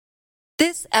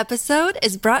This episode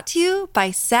is brought to you by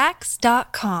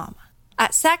Saks.com.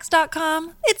 At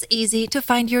Saks.com, it's easy to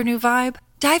find your new vibe.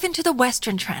 Dive into the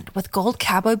Western trend with gold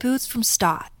cowboy boots from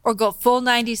Staud, or go full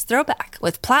 90s throwback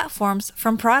with platforms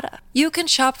from Prada. You can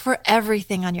shop for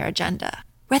everything on your agenda,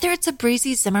 whether it's a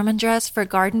breezy Zimmermann dress for a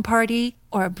garden party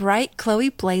or a bright Chloe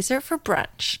blazer for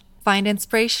brunch. Find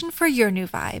inspiration for your new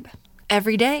vibe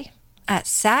every day at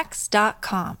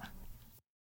Saks.com.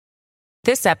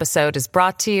 This episode is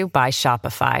brought to you by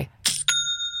Shopify.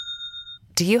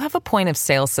 Do you have a point of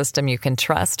sale system you can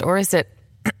trust, or is it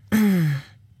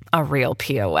a real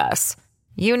POS?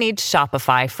 You need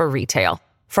Shopify for retail.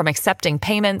 From accepting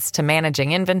payments to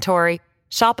managing inventory,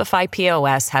 Shopify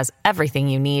POS has everything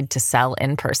you need to sell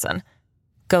in person.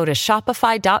 Go to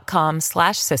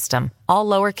shopify.com/system, all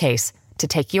lowercase, to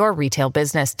take your retail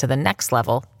business to the next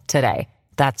level today.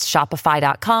 That's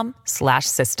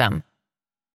shopify.com/system.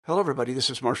 Hello, everybody.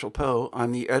 This is Marshall Poe.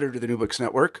 I'm the editor of the New Books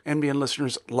Network. NBN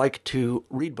listeners like to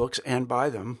read books and buy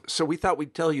them. So we thought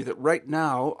we'd tell you that right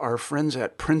now, our friends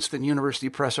at Princeton University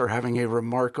Press are having a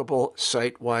remarkable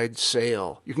site-wide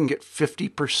sale. You can get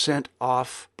 50%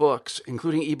 off books,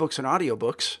 including ebooks and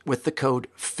audiobooks, with the code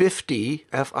 50,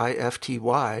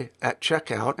 F-I-F-T-Y, at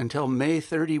checkout until May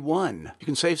 31. You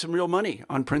can save some real money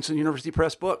on Princeton University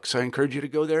Press books. I encourage you to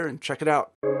go there and check it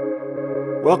out.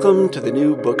 Welcome to the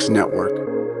New Books Network.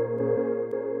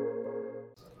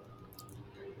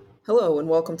 Hello and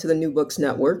welcome to the New Books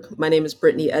Network. My name is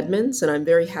Brittany Edmonds and I'm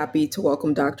very happy to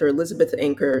welcome Dr. Elizabeth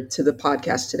Anker to the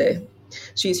podcast today.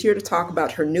 She is here to talk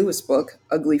about her newest book,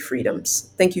 Ugly Freedoms.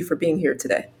 Thank you for being here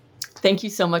today. Thank you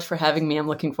so much for having me. I'm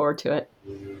looking forward to it.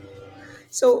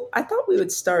 So I thought we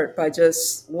would start by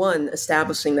just, one,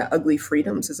 establishing that Ugly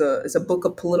Freedoms is a book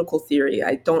of political theory.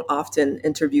 I don't often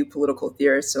interview political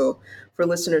theorists, so for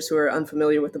listeners who are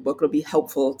unfamiliar with the book, it'll be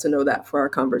helpful to know that for our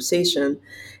conversation.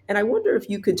 And I wonder if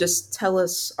you could just tell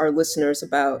us, our listeners,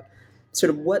 about sort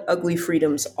of what Ugly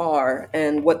Freedoms are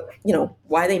and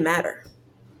why they matter.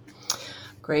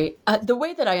 Great. The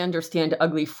way that I understand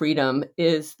Ugly Freedom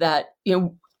is that,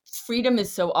 freedom is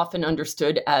so often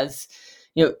understood as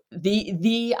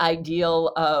the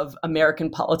ideal of American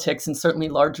politics, and certainly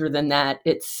larger than that.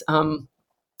 It's the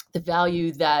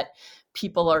value that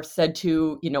people are said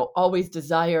to, always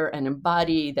desire and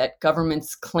embody, that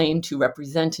governments claim to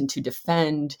represent and to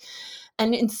defend.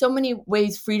 And in so many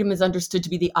ways, freedom is understood to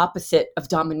be the opposite of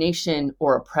domination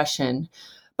or oppression.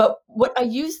 But what I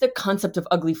use the concept of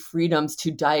ugly freedoms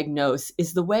to diagnose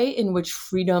is the way in which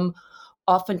freedom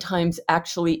oftentimes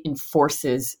actually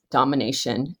enforces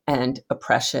domination and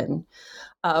oppression.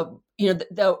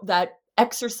 That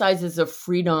exercises of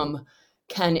freedom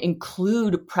can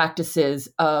include practices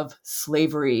of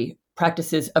slavery,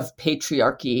 practices of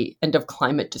patriarchy, and of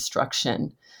climate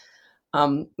destruction.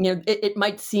 It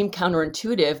might seem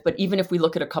counterintuitive, but even if we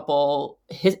look at a couple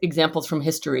examples from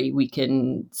history, we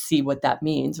can see what that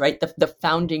means, right? The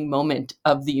founding moment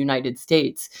of the United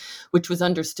States, which was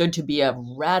understood to be a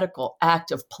radical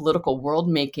act of political world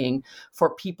making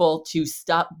for people to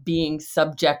stop being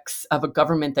subjects of a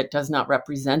government that does not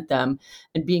represent them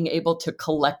and being able to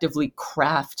collectively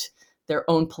craft their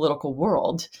own political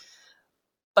world.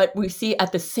 But we see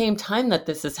at the same time that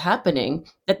this is happening,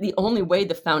 that the only way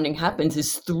the founding happens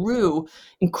is through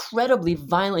incredibly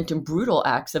violent and brutal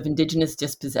acts of indigenous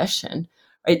dispossession,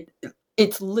 right?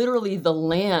 It's literally the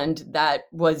land that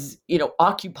was,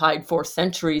 occupied for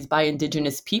centuries by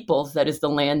indigenous peoples that is the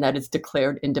land that is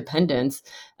declared independence,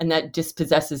 and that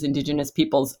dispossesses indigenous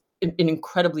peoples in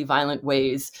incredibly violent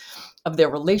ways of their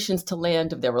relations to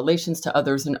land, of their relations to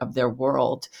others, and of their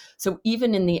world. So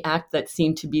even in the act that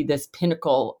seemed to be this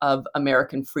pinnacle of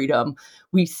American freedom,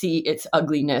 we see its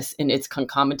ugliness in its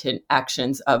concomitant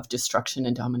actions of destruction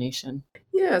and domination.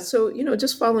 Yeah, so,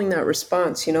 just following that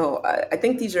response, I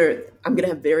think I'm going to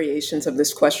have variations of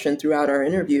this question throughout our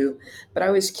interview, but I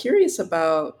was curious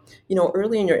about,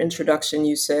 early in your introduction,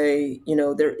 you say,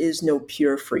 there is no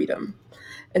pure freedom.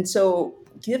 And so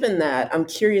given that, I'm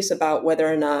curious about whether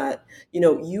or not,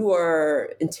 you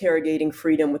are interrogating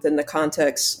freedom within the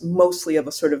context mostly of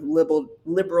a sort of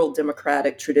liberal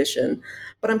democratic tradition.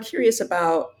 But I'm curious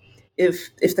about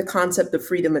if the concept of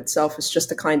freedom itself is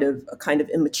just a kind of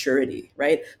immaturity,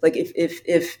 right? Like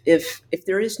if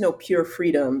there is no pure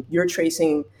freedom, you're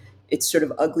tracing its sort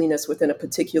of ugliness within a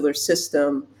particular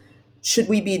system. Should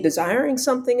we be desiring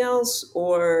something else,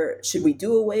 or should we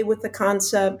do away with the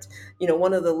concept?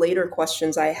 One of the later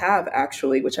questions I have,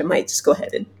 actually, which I might just go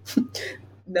ahead and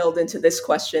meld into this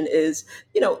question, is,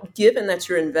 given that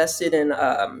you're invested in,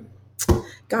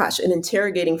 in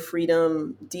interrogating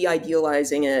freedom,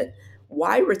 de-idealizing it,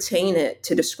 why retain it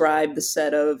to describe the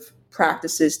set of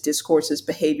practices, discourses,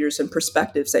 behaviors, and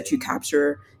perspectives that you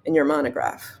capture in your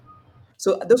monograph?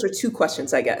 So those are two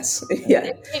questions, I guess.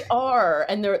 Yeah. They are,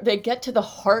 and they get to the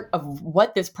heart of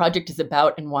what this project is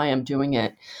about and why I'm doing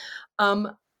it.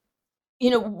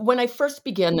 When I first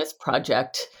began this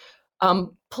project,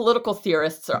 political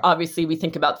theorists are obviously, we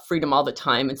think about freedom all the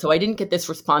time. And so I didn't get this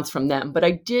response from them, but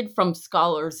I did from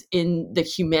scholars in the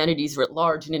humanities writ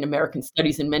large and in American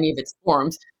studies in many of its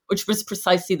forms, which was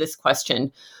precisely this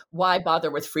question: why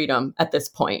bother with freedom at this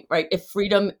point, right? If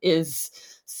freedom is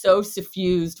so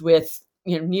suffused with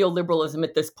neoliberalism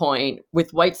at this point,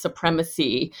 with white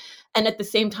supremacy, and at the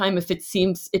same time, if it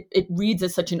seems it reads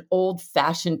as such an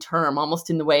old-fashioned term, almost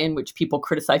in the way in which people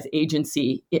criticize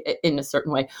agency in a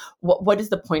certain way, what is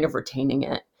the point of retaining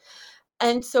it?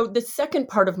 And so the second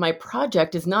part of my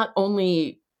project is not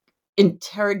only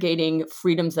interrogating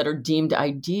freedoms that are deemed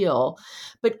ideal,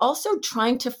 but also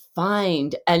trying to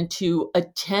find and to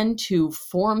attend to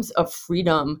forms of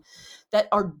freedom that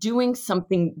are doing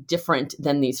something different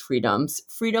than these freedoms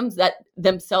that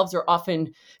themselves are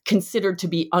often considered to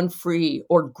be unfree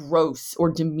or gross or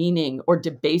demeaning or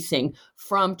debasing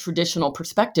from traditional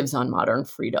perspectives on modern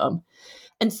freedom.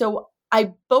 And so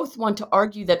I both want to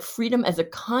argue that freedom as a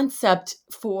concept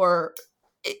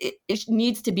it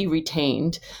needs to be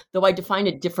retained, though I define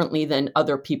it differently than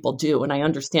other people do. And I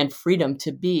understand freedom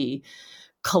to be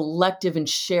collective and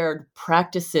shared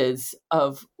practices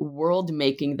of world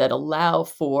making that allow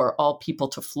for all people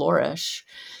to flourish.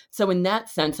 So in that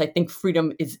sense, I think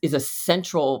freedom is a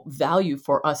central value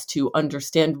for us to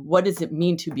understand. What does it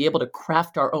mean to be able to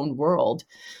craft our own world,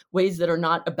 ways that are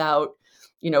not about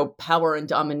power and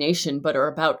domination, but are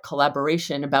about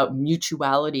collaboration, about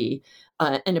mutuality,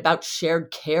 and about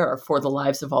shared care for the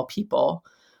lives of all people.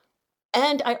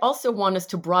 And I also want us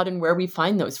to broaden where we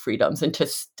find those freedoms and to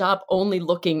stop only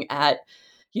looking at,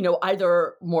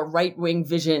 either more right-wing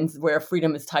visions where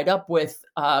freedom is tied up with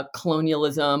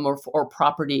colonialism or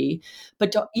property,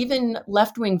 but to even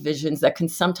left-wing visions that can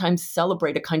sometimes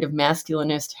celebrate a kind of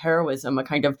masculinist heroism, a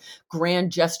kind of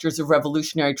grand gestures of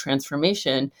revolutionary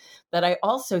transformation that I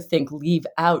also think leave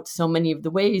out so many of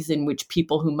the ways in which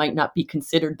people who might not be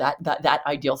considered that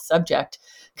ideal subject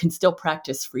can still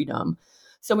practice freedom.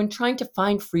 So in trying to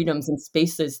find freedoms in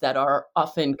spaces that are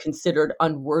often considered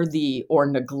unworthy or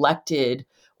neglected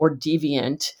or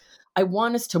deviant, I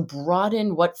want us to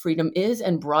broaden what freedom is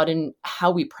and broaden how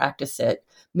we practice it,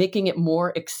 making it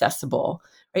more accessible.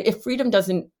 Right? If freedom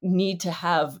doesn't need to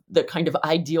have the kind of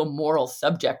ideal moral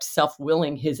subject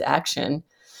self-willing his action,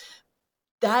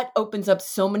 that opens up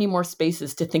so many more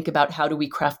spaces to think about how do we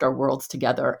craft our worlds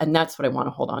together. And that's what I want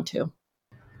to hold on to.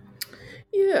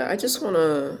 Yeah, I just want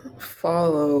to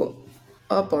follow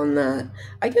up on that.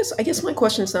 I guess my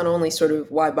question is not only sort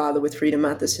of why bother with freedom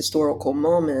at this historical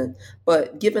moment,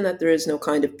 but given that there is no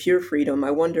kind of pure freedom,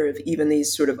 I wonder if even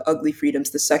these sort of ugly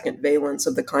freedoms, the second valence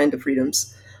of the kind of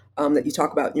freedoms that you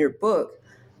talk about in your book,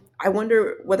 I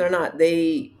wonder whether or not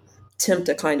they tempt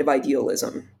a kind of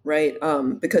idealism, right?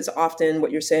 Because often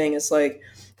what you're saying is like,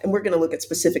 and we're going to look at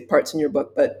specific parts in your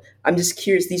book, but I'm just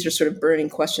curious, these are sort of burning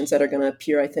questions that are going to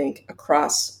appear, I think,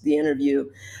 across the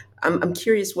interview. I'm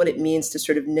curious what it means to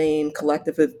sort of name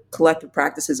collective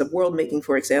practices of world making,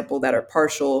 for example, that are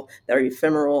partial, that are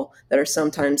ephemeral, that are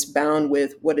sometimes bound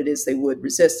with what it is they would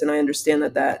resist. And I understand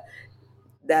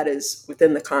that is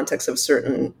within the context of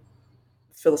certain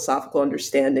philosophical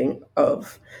understanding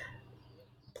of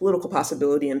political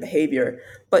possibility and behavior.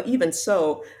 But even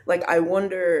so, like I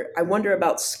wonder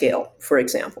about scale, for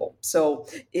example. So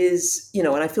and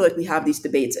I feel like we have these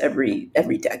debates every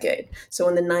decade. So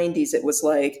in the 90s, it was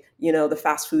like, the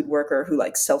fast food worker who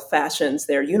like self-fashions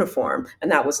their uniform.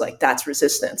 And that was like, that's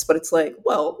resistance. But it's like,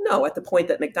 well, no, at the point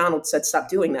that McDonald's said stop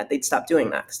doing that, they'd stop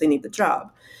doing that because they need the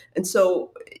job. And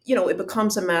so, it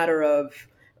becomes a matter of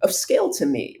scale to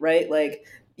me, right? Like,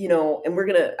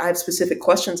 and I have specific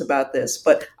questions about this,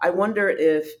 but I wonder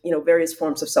if, various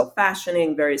forms of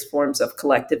self-fashioning, various forms of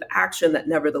collective action that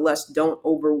nevertheless don't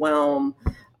overwhelm,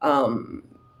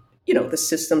 the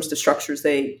systems, the structures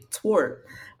they thwart.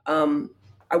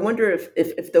 I wonder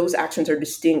if those actions are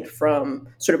distinct from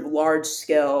sort of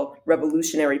large-scale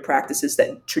revolutionary practices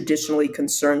that traditionally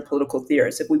concern political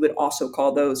theorists, if we would also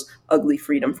call those ugly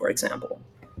freedom, for example.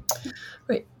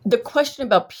 Right. The question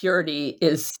about purity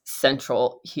is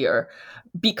central here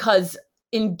because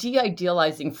in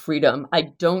de-idealizing freedom, I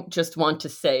don't just want to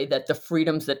say that the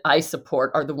freedoms that I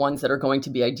support are the ones that are going to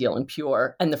be ideal and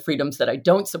pure, and the freedoms that I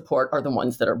don't support are the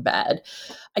ones that are bad.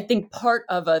 I think part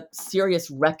of a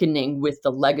serious reckoning with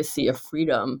the legacy of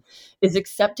freedom is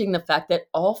accepting the fact that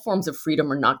all forms of freedom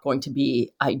are not going to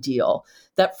be ideal,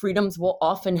 that freedoms will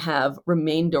often have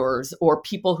remainders or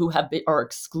people who are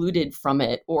excluded from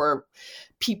it, or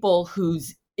people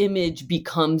whose image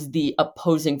becomes the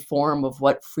opposing form of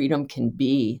what freedom can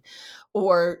be,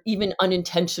 or even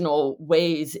unintentional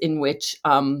ways in which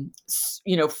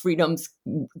freedoms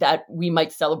that we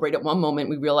might celebrate at one moment,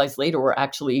 we realize later we're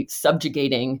actually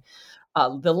subjugating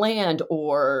the land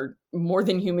or more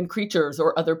than human creatures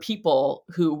or other people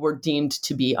who were deemed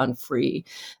to be unfree.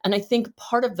 And I think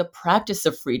part of the practice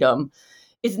of freedom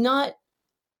is not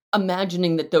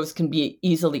imagining that those can be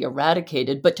easily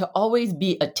eradicated, but to always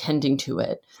be attending to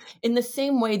it. In the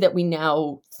same way that we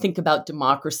now think about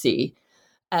democracy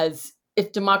as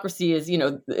if democracy is,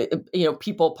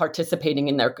 people participating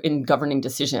in governing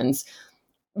decisions,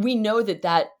 we know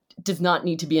that does not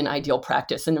need to be an ideal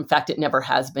practice. And in fact, it never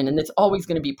has been. And it's always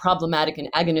going to be problematic and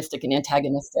agonistic and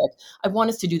antagonistic. I want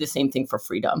us to do the same thing for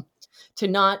freedom, to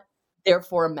not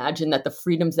therefore imagine that the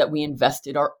freedoms that we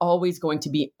invested are always going to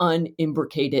be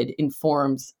unimbricated in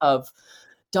forms of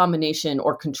domination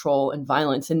or control and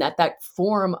violence, and that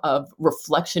form of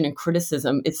reflection and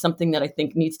criticism is something that I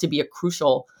think needs to be a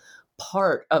crucial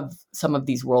part of some of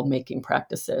these world-making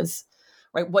practices,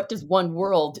 right? What does one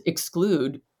world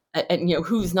exclude, and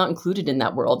who's not included in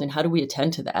that world, and how do we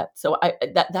attend to that? So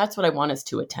that's what I want us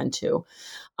to attend to.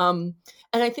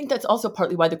 And I think that's also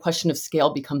partly why the question of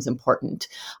scale becomes important.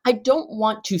 I don't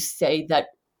want to say that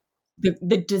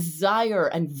the desire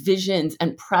and visions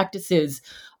and practices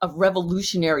of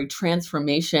revolutionary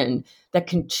transformation that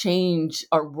can change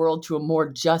our world to a more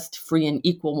just, free, and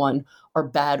equal one are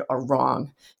bad or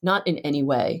wrong. Not in any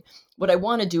way. What I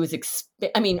want to do is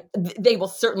they will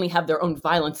certainly have their own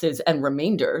violences and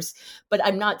remainders, but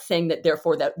I'm not saying that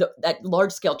therefore that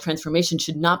large-scale transformation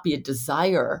should not be a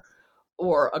desire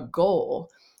or a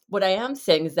goal. What I am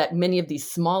saying is that many of these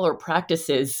smaller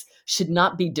practices should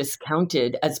not be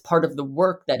discounted as part of the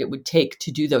work that it would take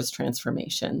to do those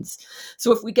transformations.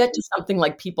 So if we get to something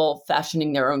like people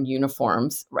fashioning their own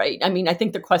uniforms, right? I mean, I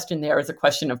think the question there is a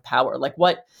question of power. Like,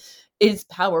 what is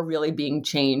power really being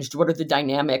changed? What are the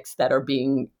dynamics that are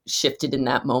being shifted in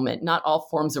that moment? Not all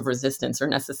forms of resistance are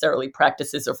necessarily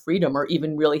practices of freedom or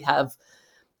even really have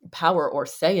power or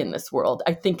say in this world.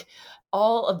 I think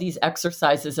all of these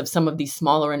exercises of some of these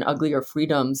smaller and uglier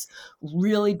freedoms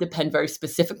really depend very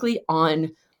specifically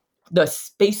on the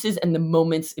spaces and the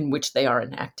moments in which they are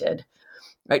enacted,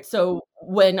 right? So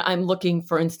when I'm looking,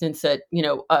 for instance, at,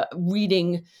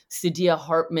 reading Saidiya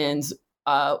Hartman's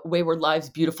Wayward Lives,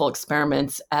 Beautiful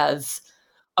Experiments as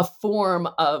a form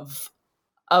of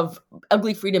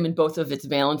ugly freedom in both of its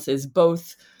valences,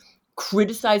 both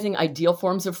criticizing ideal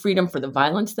forms of freedom for the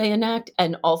violence they enact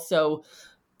and also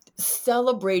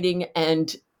celebrating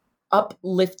and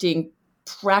uplifting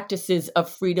practices of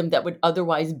freedom that would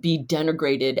otherwise be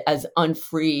denigrated as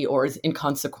unfree or as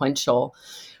inconsequential.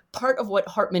 Part of what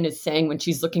Hartman is saying when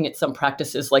she's looking at some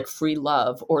practices like free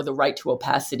love or the right to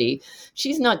opacity,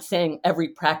 she's not saying every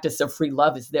practice of free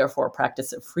love is therefore a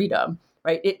practice of freedom,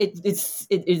 right? It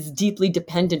is deeply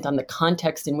dependent on the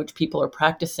context in which people are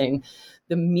practicing,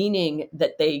 the meaning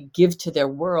that they give to their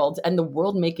world, and the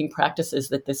world-making practices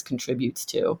that this contributes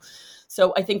to.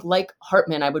 So I think, like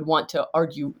Hartman, I would want to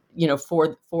argue,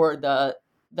 for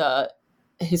the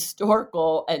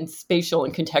historical and spatial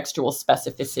and contextual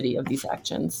specificity of these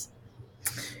actions.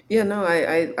 Yeah, no,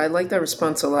 I like that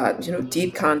response a lot.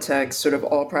 Deep context, sort of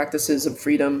all practices of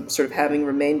freedom, sort of having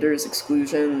remainders,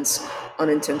 exclusions,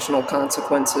 unintentional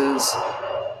consequences.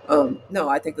 No,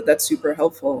 I think that's super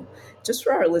helpful. Just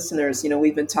for our listeners,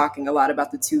 we've been talking a lot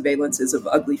about the two valences of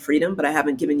ugly freedom, but I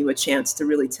haven't given you a chance to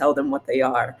really tell them what they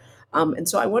are. And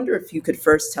so I wonder if you could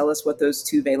first tell us what those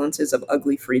two valences of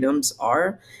ugly freedoms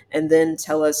are, and then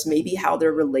tell us maybe how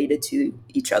they're related to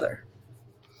each other.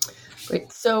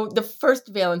 Great. So the first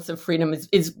valence of freedom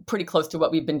is pretty close to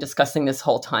what we've been discussing this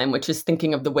whole time, which is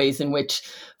thinking of the ways in which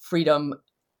freedom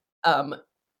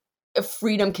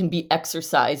can be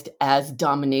exercised as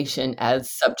domination, as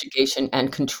subjugation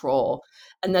and control,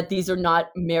 and that these are not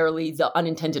merely the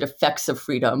unintended effects of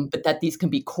freedom, but that these can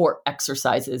be core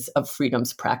exercises of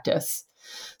freedom's practice.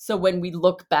 So when we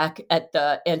look back at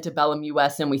the antebellum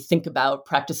US and we think about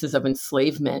practices of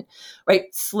enslavement, right?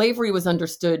 Slavery was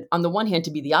understood on the one hand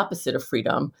to be the opposite of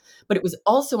freedom, but it was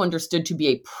also understood to be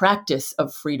a practice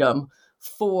of freedom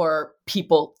for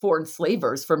people, for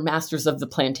enslavers, for masters of the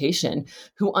plantation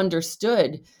who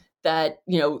understood that,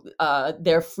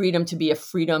 their freedom to be a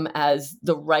freedom as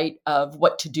the right of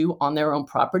what to do on their own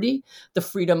property, the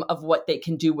freedom of what they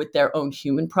can do with their own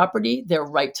human property, their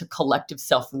right to collective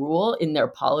self-rule in their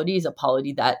polities, a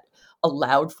polity that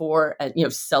allowed for and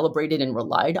celebrated and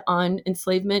relied on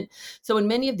enslavement. So in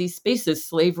many of these spaces,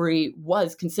 slavery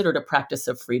was considered a practice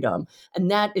of freedom.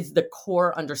 And that is the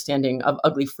core understanding of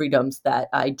ugly freedoms that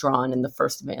I draw on in the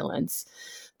first valence.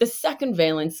 The second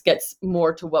valence gets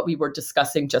more to what we were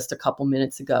discussing just a couple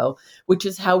minutes ago, which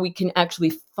is how we can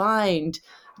actually find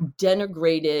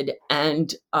denigrated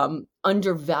and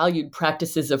undervalued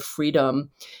practices of freedom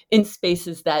in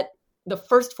spaces that the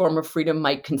first form of freedom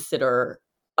might consider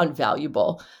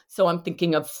unvaluable. So I'm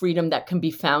thinking of freedom that can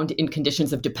be found in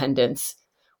conditions of dependence,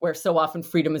 where so often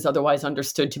freedom is otherwise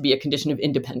understood to be a condition of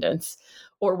independence,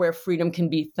 or where freedom can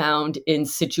be found in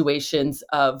situations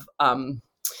of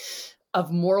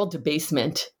moral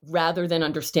debasement, rather than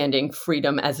understanding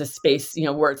freedom as a space,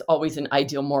 where it's always an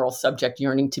ideal moral subject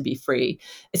yearning to be free,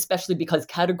 especially because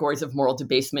categories of moral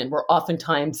debasement were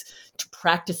oftentimes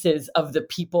practices of the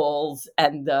peoples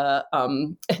and the,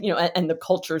 and the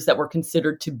cultures that were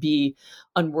considered to be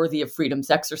unworthy of freedom's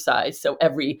exercise. So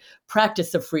every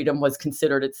practice of freedom was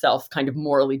considered itself kind of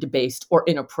morally debased or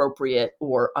inappropriate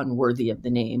or unworthy of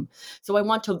the name. So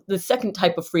the second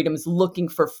type of freedom is looking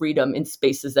for freedom in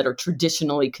spaces that are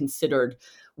traditionally considered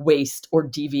waste or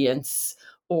deviance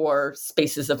or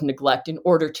spaces of neglect, in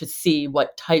order to see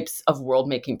what types of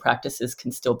world-making practices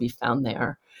can still be found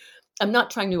there. I'm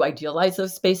not trying to idealize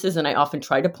those spaces, and I often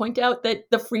try to point out that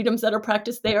the freedoms that are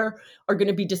practiced there are going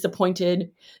to be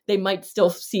disappointed. They might still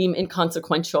seem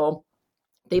inconsequential.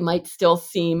 They might still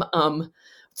seem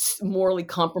morally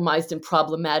compromised and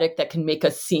problematic, that can make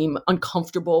us seem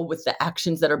uncomfortable with the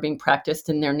actions that are being practiced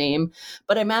in their name.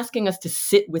 But I'm asking us to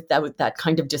sit with that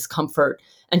kind of discomfort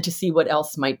and to see what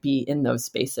else might be in those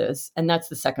spaces. And that's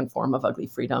the second form of ugly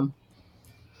freedom.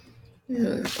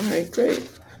 Yeah. All right, great.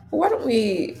 Well, why don't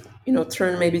we,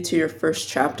 turn maybe to your first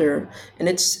chapter, and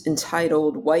it's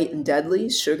entitled White and Deadly,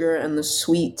 Sugar and the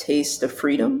Sweet Taste of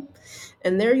Freedom.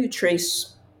 And there you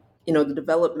trace, the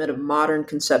development of modern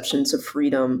conceptions of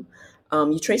freedom.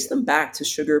 You trace them back to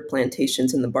sugar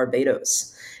plantations in the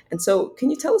Barbados. And so can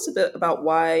you tell us a bit about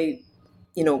why,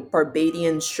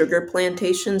 Barbadian sugar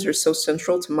plantations are so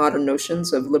central to modern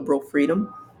notions of liberal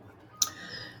freedom?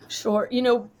 Sure.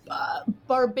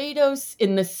 Barbados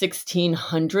in the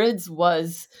 1600s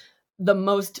was the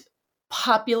most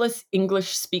populous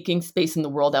English-speaking space in the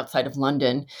world outside of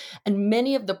London. And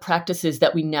many of the practices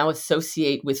that we now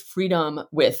associate with freedom,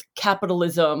 with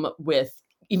capitalism, with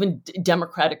even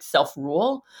democratic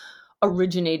self-rule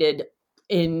originated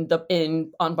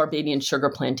on Barbadian sugar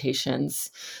plantations.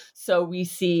 So we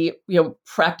see,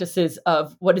 practices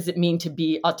of what does it mean to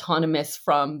be autonomous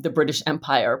from the British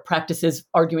Empire, practices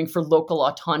arguing for local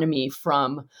autonomy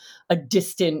from a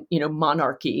distant,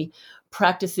 monarchy,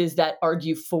 practices that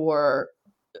argue for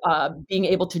being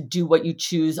able to do what you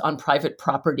choose on private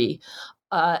property.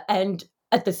 And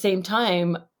at the same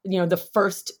time, the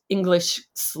first English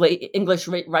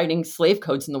writing slave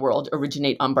codes in the world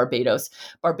originate on Barbados.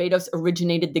 Barbados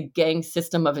originated the gang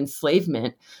system of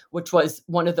enslavement, which was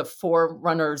one of the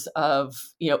forerunners of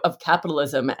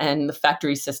capitalism and the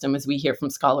factory system, as we hear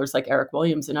from scholars like Eric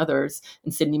Williams and others,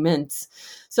 and Sidney Mintz.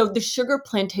 So the sugar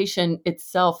plantation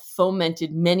itself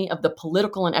fomented many of the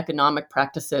political and economic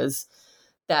practices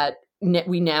that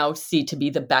we now see to be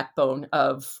the backbone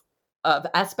of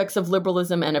aspects of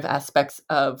liberalism and of aspects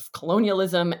of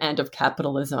colonialism and of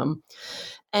capitalism.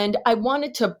 And I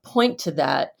wanted to point to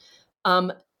that,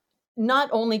 not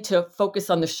only to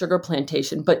focus on the sugar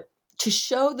plantation, but to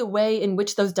show the way in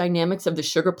which those dynamics of the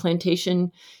sugar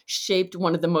plantation shaped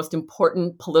one of the most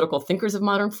important political thinkers of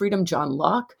modern freedom, John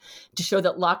Locke, to show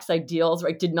that Locke's ideals,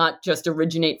 did not just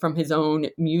originate from his own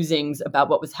musings about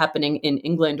what was happening in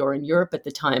England or in Europe at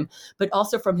the time, but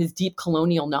also from his deep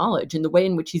colonial knowledge and the way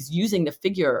in which he's using the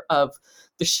figure of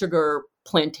the sugar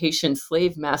plantation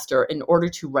slave master in order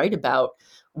to write about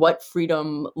what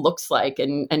freedom looks like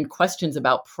and questions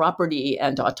about property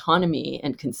and autonomy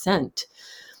and consent.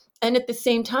 And at the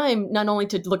same time, not only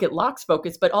to look at Locke's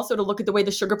focus, but also to look at the way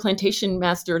the sugar plantation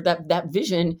master, that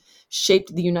vision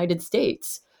shaped the United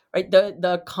States, right?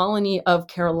 The colony of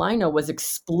Carolina was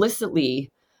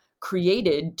explicitly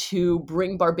created to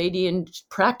bring Barbadian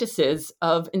practices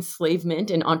of enslavement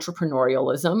and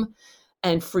entrepreneurialism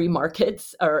and free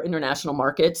markets or international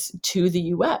markets to the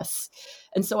US.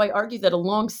 And so I argue that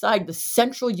alongside the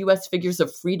central US figures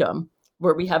of freedom,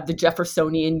 where we have the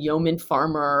Jeffersonian yeoman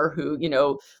farmer who,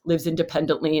 lives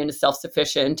independently and is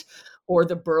self-sufficient, or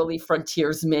the burly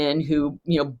frontiersman who,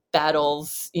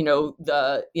 battles,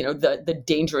 the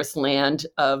dangerous land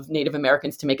of Native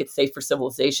Americans to make it safe for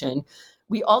civilization.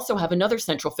 We also have another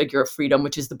central figure of freedom,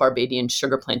 which is the Barbadian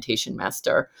sugar plantation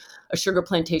master, a sugar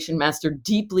plantation master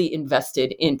deeply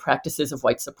invested in practices of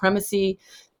white supremacy,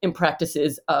 in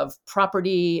practices of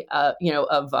property,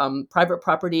 private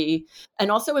property,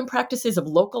 and also in practices of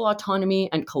local autonomy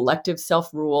and collective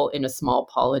self-rule in a small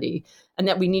polity. And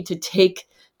that we need to take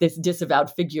this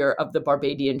disavowed figure of the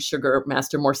Barbadian sugar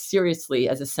master more seriously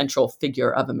as a central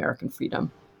figure of American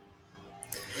freedom.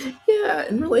 Yeah,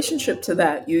 in relationship to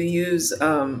that, you use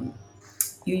a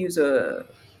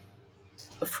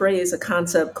phrase, a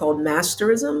concept called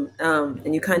masterism,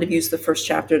 and you kind of use the first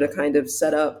chapter to kind of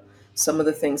set up some of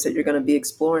the things that you're going to be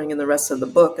exploring in the rest of the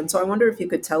book. And so I wonder if you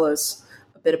could tell us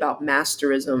a bit about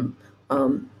masterism,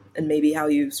 and maybe how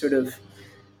you sort of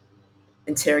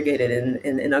interrogate it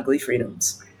in Ugly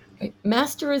Freedoms.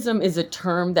 Masterism is a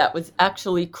term that was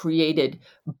actually created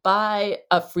by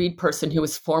a freed person who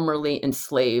was formerly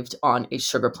enslaved on a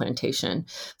sugar plantation.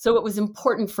 So it was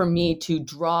important for me to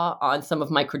draw on some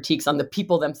of my critiques on the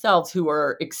people themselves who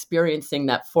are experiencing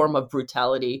that form of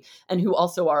brutality and who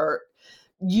also are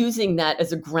using that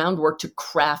as a groundwork to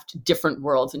craft different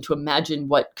worlds and to imagine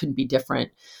what could be different.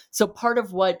 So part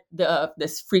of what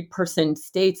this freed person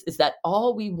states is that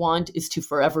all we want is to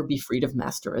forever be freed of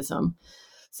masterism.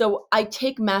 So I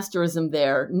take masterism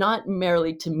there not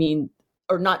merely to mean,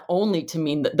 or not only to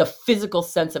mean the physical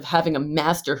sense of having a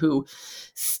master who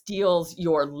steals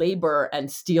your labor and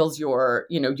steals your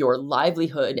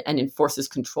livelihood and enforces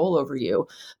control over you,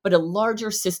 but a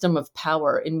larger system of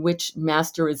power in which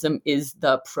masterism is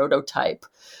the prototype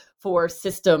for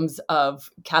systems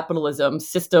of capitalism,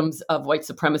 systems of white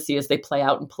supremacy as they play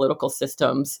out in political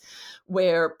systems,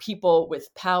 where people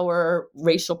with power,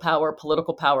 racial power,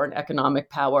 political power, and economic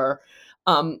power,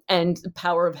 and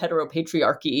power of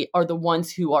heteropatriarchy are the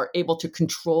ones who are able to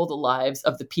control the lives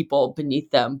of the people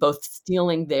beneath them, both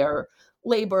stealing their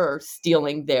labor,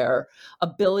 stealing their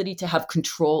ability to have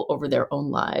control over their own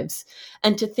lives.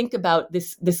 And to think about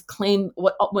this claim,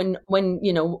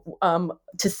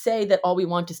 to say that all we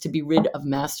want is to be rid of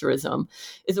masterism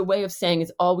is a way of saying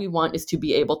is all we want is to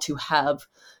be able to have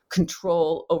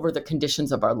control over the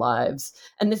conditions of our lives.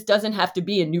 And this doesn't have to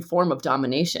be a new form of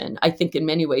domination. I think in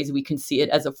many ways we can see it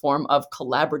as a form of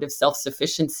collaborative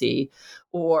self-sufficiency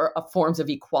or a forms of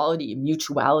equality,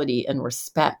 mutuality, and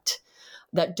respect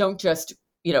that don't just,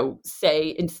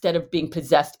 say instead of being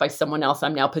possessed by someone else,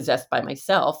 I'm now possessed by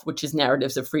myself, which is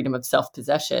narratives of freedom of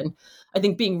self-possession. I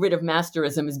think being rid of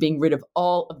masterism is being rid of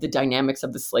all of the dynamics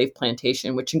of the slave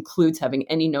plantation, which includes having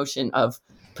any notion of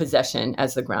possession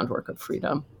as the groundwork of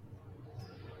freedom.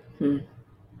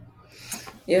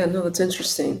 Yeah, no, that's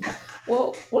interesting.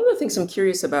 Well, one of the things I'm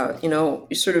curious about, you're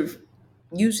sort of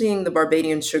using the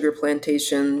Barbadian sugar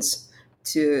plantations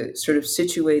to sort of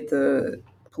situate the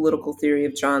political theory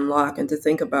of John Locke and to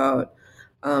think about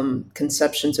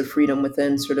conceptions of freedom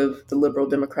within sort of the liberal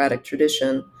democratic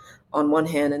tradition on one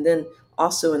hand, and then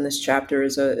also in this chapter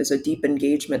is a deep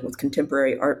engagement with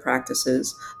contemporary art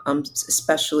practices,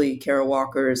 especially Kara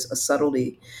Walker's A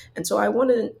Subtlety. And so I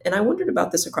wondered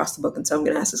about this across the book, and so I'm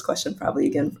going to ask this question probably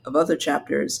again of other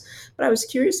chapters. But I was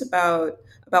curious about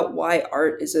why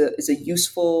art is a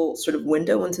useful sort of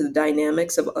window into the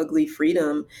dynamics of ugly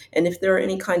freedom, and if there are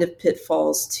any kind of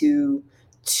pitfalls to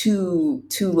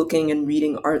looking and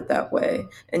reading art that way.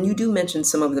 And you do mention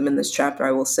some of them in this chapter,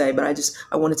 I will say, but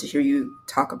I wanted to hear you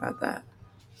talk about that.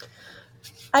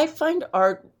 I find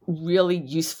art really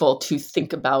useful to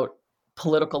think about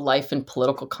political life and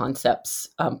political concepts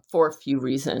for a few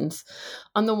reasons.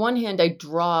 On the one hand, I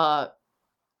draw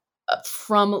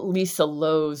from Lisa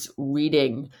Lowe's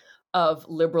reading of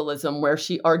liberalism, where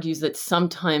she argues that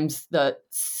sometimes the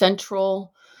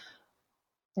central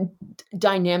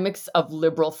dynamics of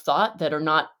liberal thought that are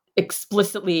not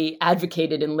explicitly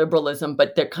advocated in liberalism,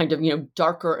 but they're kind of,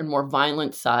 darker and more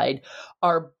violent side,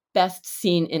 are best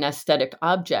seen in aesthetic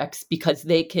objects because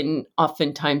they can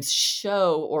oftentimes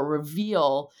show or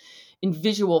reveal in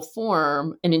visual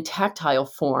form and in tactile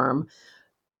form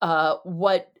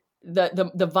what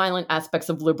the violent aspects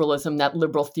of liberalism that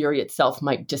liberal theory itself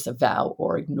might disavow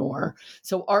or ignore.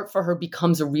 So art for her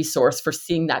becomes a resource for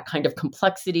seeing that kind of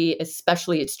complexity,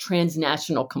 especially its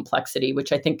transnational complexity,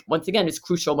 which I think, once again, is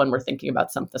crucial when we're thinking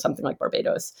about something like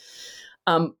Barbados.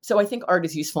 So I think art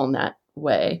is useful in that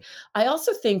way. I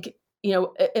also think,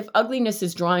 if ugliness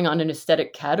is drawing on an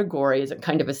aesthetic category as a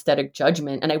kind of aesthetic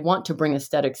judgment, and I want to bring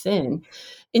aesthetics in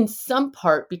some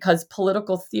part because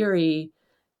political theory,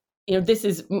 this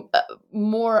is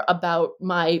more about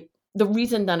my the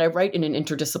reason that I write in an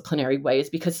interdisciplinary way is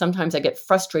because sometimes I get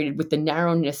frustrated with the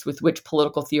narrowness with which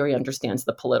political theory understands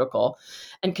the political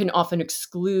and can often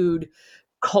exclude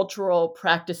cultural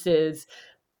practices,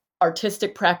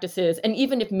 artistic practices, and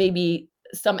even if maybe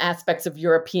some aspects of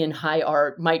European high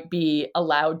art might be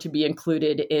allowed to be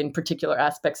included in particular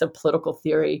aspects of political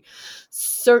theory.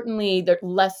 Certainly, they're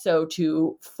less so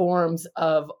to forms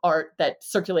of art that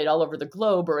circulate all over the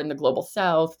globe or in the global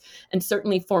South, and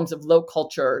certainly forms of low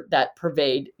culture that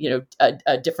pervade,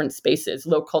 different spaces.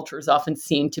 Low culture is often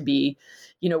seen to be,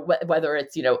 whether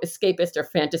it's, escapist or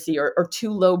fantasy or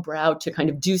too lowbrow to kind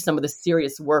of do some of the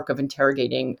serious work of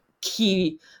interrogating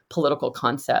key political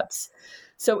concepts.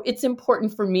 So it's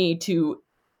important for me to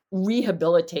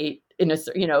rehabilitate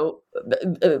the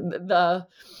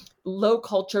low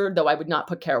culture, though I would not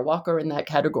put Kara Walker in that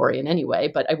category in any way,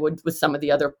 but I would with some of the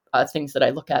other things that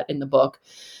I look at in the book,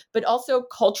 but also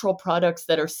cultural products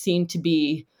that are seen to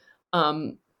be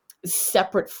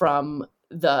separate from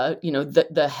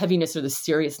the heaviness or the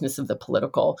seriousness of the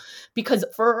political. Because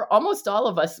for almost all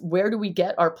of us, where do we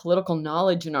get our political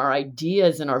knowledge and our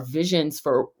ideas and our visions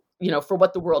for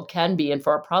what the world can be and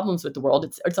for our problems with the world?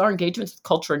 It's our engagements with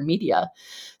culture and media.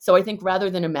 So I think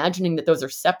rather than imagining that those are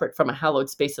separate from a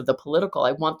hallowed space of the political,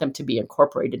 I want them to be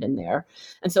incorporated in there.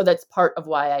 And so that's part of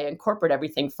why I incorporate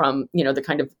everything from, the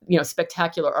kind of,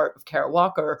 spectacular art of Kara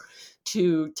Walker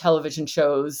to television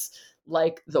shows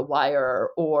like The Wire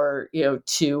or,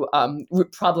 to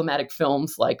problematic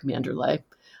films like Manderley.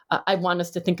 I want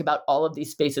us to think about all of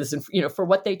these spaces and, for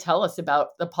what they tell us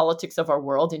about the politics of our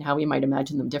world and how we might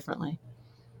imagine them differently.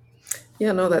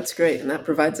 Yeah, no, that's great. And that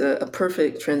provides a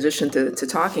perfect transition to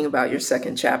talking about your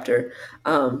second chapter,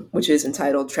 which is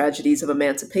entitled Tragedies of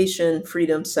Emancipation,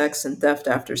 Freedom, Sex, and Theft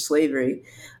After Slavery.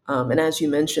 And as you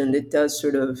mentioned, it does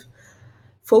sort of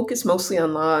focus mostly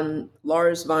on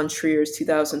Lars von Trier's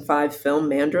 2005 film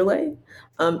Manderley.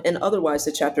 And otherwise,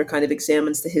 the chapter kind of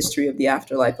examines the history of the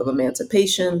afterlife of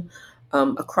emancipation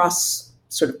across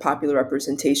sort of popular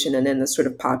representation and in the sort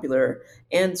of popular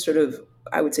and sort of,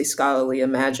 I would say, scholarly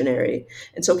imaginary.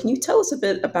 And so can you tell us a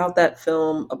bit about that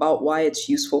film, about why it's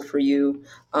useful for you,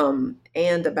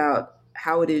 and about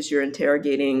how it is you're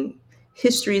interrogating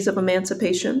histories of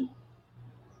emancipation?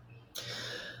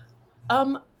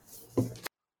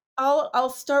 I'll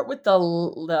start with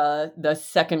the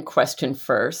second question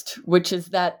first, which is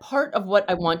that part of what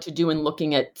I want to do in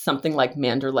looking at something like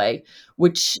Manderley,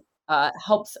 which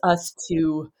helps us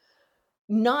to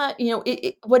not,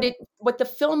 what the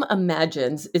film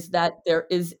imagines is that there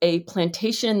is a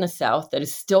plantation in the South that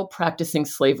is still practicing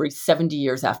slavery 70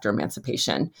 years after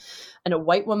emancipation. And a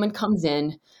white woman comes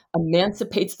in,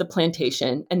 emancipates the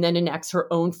plantation, and then enacts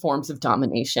her own forms of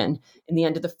domination. In the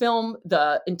end of the film,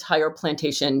 the entire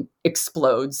plantation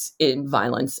explodes in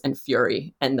violence and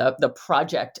fury, and the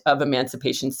project of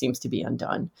emancipation seems to be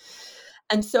undone.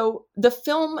 And so the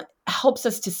film helps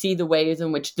us to see the ways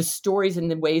in which the stories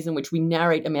and the ways in which we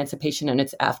narrate emancipation and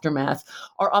its aftermath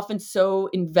are often so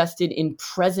invested in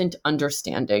present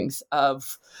understandings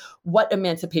of what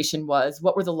emancipation was,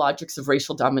 what were the logics of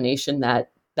racial domination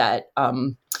that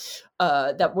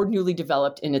were newly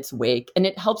developed in its wake. And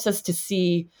it helps us to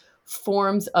see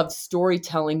forms of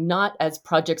storytelling not as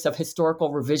projects of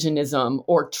historical revisionism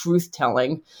or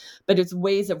truth-telling, but as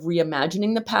ways of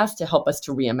reimagining the past to help us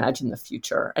to reimagine the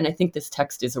future. And I think this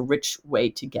text is a rich way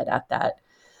to get at that.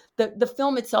 The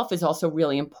film itself is also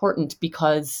really important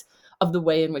because of the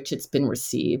way in which it's been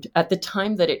received. At the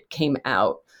time that it came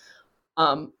out,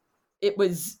 it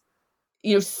was,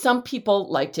 some people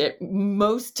liked it.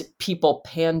 Most people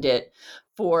panned it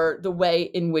for the way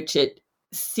in which it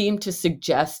seemed to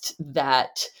suggest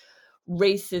that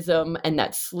racism and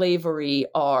that slavery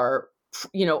that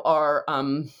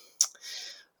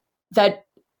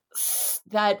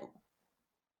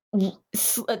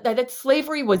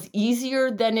slavery was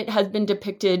easier than it has been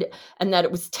depicted, and that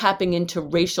it was tapping into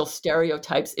racial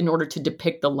stereotypes in order to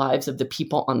depict the lives of the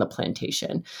people on the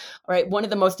plantation. All right. One of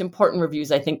the most important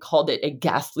reviews, I think, called it a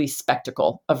ghastly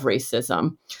spectacle of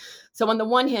racism. So on the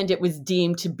one hand, it was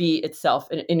deemed to be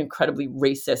itself an incredibly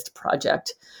racist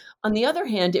project. On the other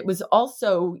hand, it was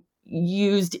also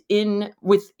used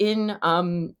within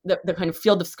the kind of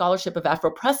field of scholarship of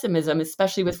Afro-pessimism,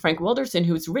 especially with Frank Wilderson,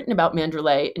 who's written about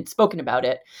Manderley and spoken about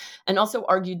it, and also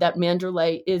argued that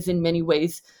Manderley is in many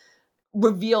ways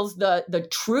reveals the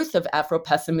truth of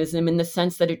Afro-pessimism in the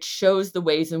sense that it shows the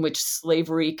ways in which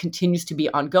slavery continues to be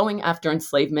ongoing after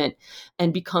enslavement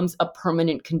and becomes a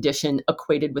permanent condition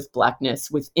equated with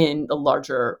Blackness within the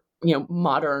larger,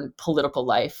 modern political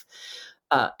life,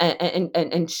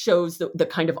 and shows the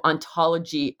kind of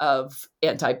ontology of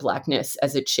anti-Blackness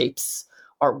as it shapes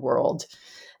our world.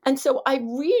 And so I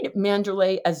read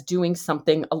Manderley as doing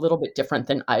something a little bit different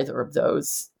than either of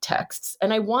those texts.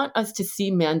 And I want us to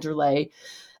see Manderley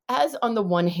as, on the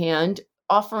one hand,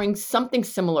 offering something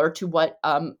similar to what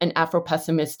an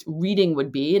Afro-pessimist reading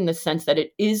would be, in the sense that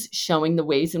it is showing the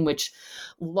ways in which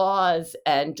laws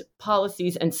and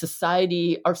policies and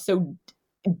society are so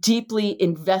deeply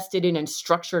invested in and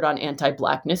structured on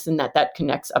anti-Blackness, and that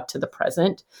connects up to the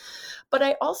present. But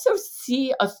I also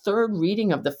see a third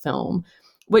reading of the film,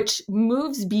 which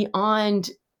moves beyond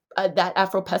that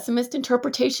Afro-pessimist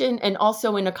interpretation, and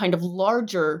also in a kind of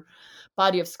larger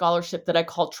body of scholarship that I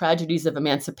call Tragedies of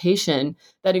Emancipation,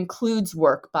 that includes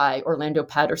work by Orlando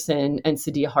Patterson and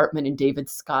Saidiya Hartman and David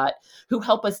Scott, who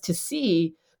help us to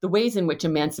see the ways in which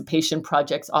emancipation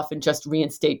projects often just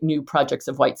reinstate new projects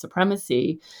of white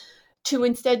supremacy, to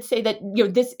instead say that,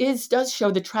 this does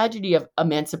show the tragedy of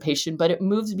emancipation, but it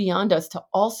moves beyond us to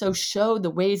also show the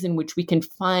ways in which we can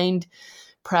find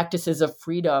practices of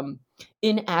freedom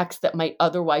in acts that might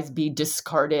otherwise be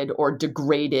discarded or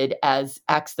degraded as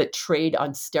acts that trade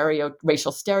on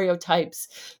racial stereotypes,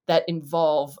 that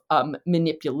involve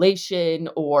manipulation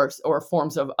or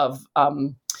forms of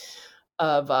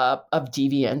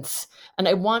deviance. And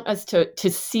I want us to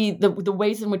see the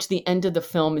ways in which the end of the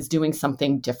film is doing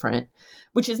something different,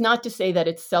 which is not to say that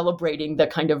it's celebrating the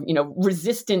kind of,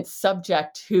 resistant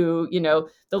subject who,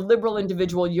 the liberal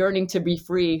individual yearning to be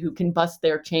free, who can bust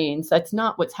their chains. That's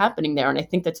not what's happening there. And I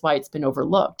think that's why it's been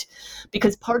overlooked,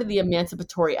 because part of the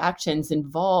emancipatory actions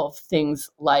involve things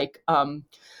like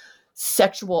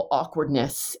sexual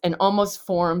awkwardness and almost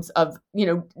forms of,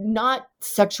 not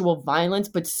sexual violence,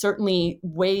 but certainly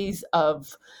ways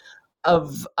of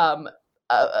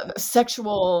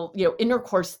sexual,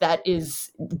 intercourse that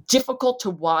is difficult to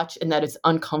watch and that is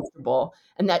uncomfortable,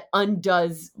 and that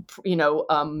undoes,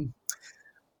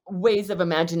 ways of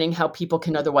imagining how people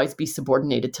can otherwise be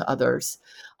subordinated to others.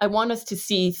 I want us to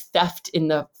see theft in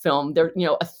the film. There,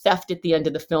 a theft at the end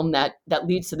of the film that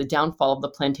leads to the downfall of the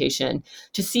plantation.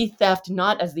 To see theft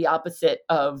not as the opposite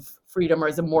of freedom or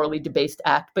as a morally debased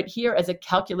act, but here as a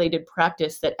calculated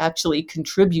practice that actually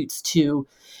contributes to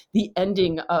the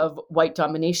ending of white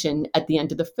domination at the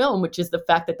end of the film, which is the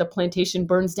fact that the plantation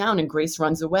burns down and Grace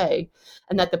runs away,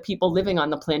 and that the people living on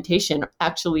the plantation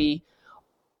actually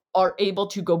are able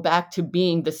to go back to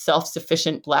being the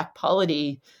self-sufficient Black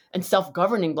polity and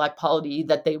self-governing Black polity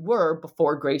that they were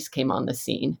before Grace came on the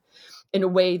scene, in a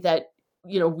way that,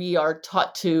 we are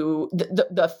taught to,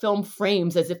 the film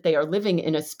frames as if they are living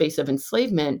in a space of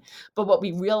enslavement. But what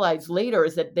we realize later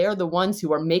is that they're the ones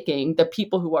who are making, the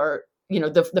people who are,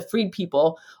 the freed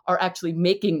people are actually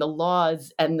making the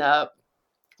laws and the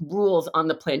rules on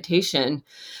the plantation.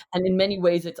 And in many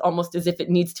ways, it's almost as if it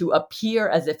needs to appear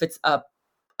as if it's a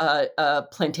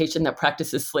plantation that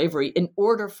practices slavery in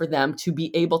order for them to be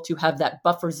able to have that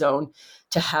buffer zone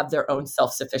to have their own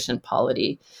self-sufficient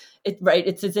polity.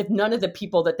 It's as if none of the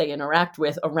people that they interact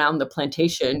with around the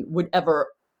plantation would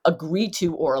ever agree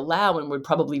to or allow, and would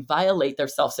probably violate their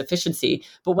self-sufficiency.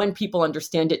 But when people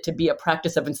understand it to be a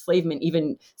practice of enslavement,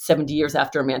 even 70 years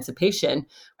after emancipation,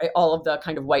 right, all of the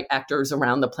kind of white actors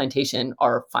around the plantation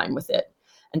are fine with it.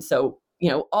 And so,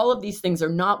 all of these things are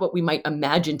not what we might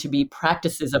imagine to be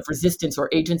practices of resistance or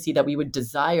agency that we would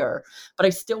desire. But I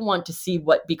still want to see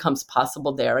what becomes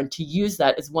possible there, and to use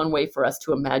that as one way for us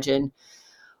to imagine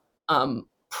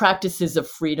practices of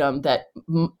freedom that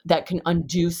can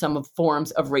undo some of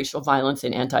forms of racial violence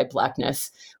and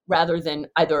anti-Blackness, rather than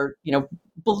either,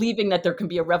 believing that there can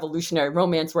be a revolutionary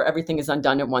romance where everything is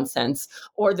undone in one sense,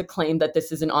 or the claim that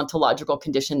this is an ontological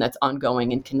condition that's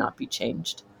ongoing and cannot be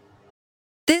changed.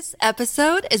 This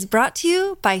episode is brought to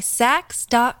you by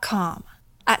Saks.com.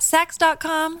 At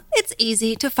Saks.com, it's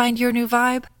easy to find your new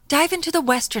vibe. Dive into the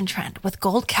Western trend with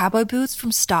gold cowboy boots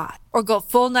from Stott, or go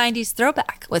full 90s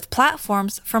throwback with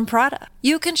platforms from Prada.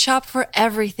 You can shop for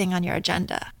everything on your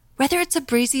agenda, whether it's a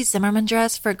breezy Zimmermann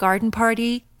dress for a garden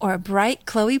party or a bright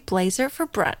Chloe blazer for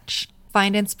brunch.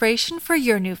 Find inspiration for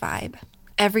your new vibe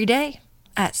every day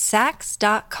at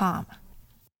Saks.com.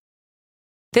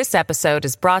 This episode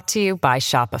is brought to you by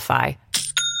Shopify.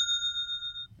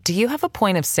 Do you have a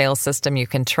point of sale system you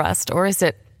can trust, or is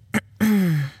it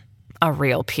a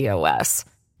real POS?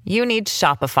 You need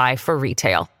Shopify for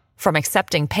retail. From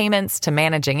accepting payments to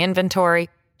managing inventory,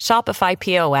 Shopify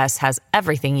POS has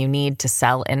everything you need to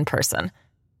sell in person.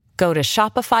 Go to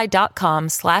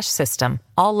shopify.com/system,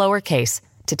 all lowercase,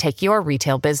 to take your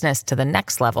retail business to the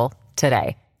next level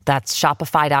today. That's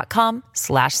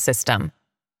shopify.com/system.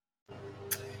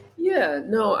 Yeah,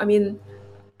 no, I mean,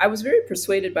 I was very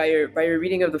persuaded by your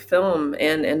reading of the film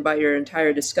and by your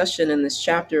entire discussion in this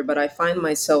chapter, but I find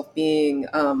myself being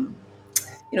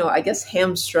I guess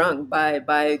hamstrung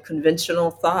by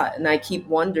conventional thought. And I keep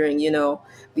wondering,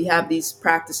 we have these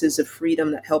practices of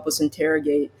freedom that help us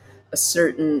interrogate a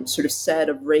certain sort of set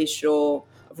of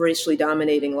racially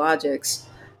dominating logics.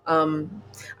 Um,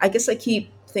 I guess I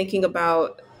keep thinking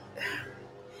about,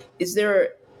 is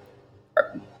there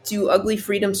do ugly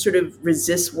freedoms sort of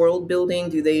resist world building?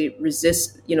 Do they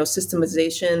resist,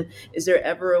 systemization? Is there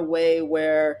ever a way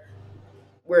where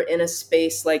we're in a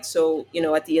space like, so,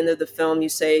 at the end of the film, you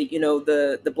say,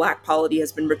 the black polity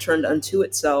has been returned unto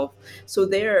itself. So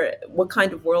there, what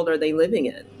kind of world are they living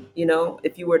in?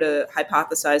 If you were to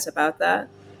hypothesize about that.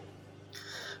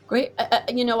 Great.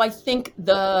 I think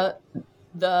the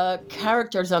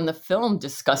characters on the film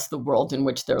discuss the world in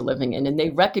which they're living in, and they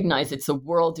recognize it's a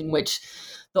world in which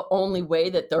the only way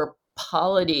that their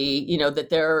polity, that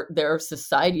their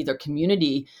society, their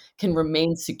community can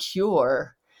remain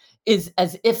secure is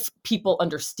as if people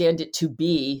understand it to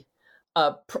be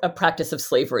a practice of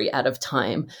slavery out of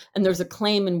time. And there's a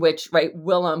claim in which, right,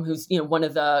 Willem, who's one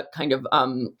of the kind of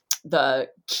the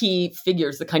key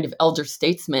figures, the kind of elder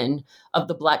statesman of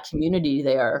the Black community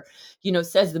there,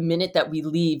 says the minute that we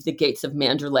leave the gates of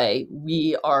Mandalay,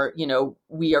 we are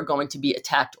going to be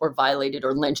attacked or violated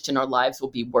or lynched, and our lives will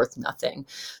be worth nothing.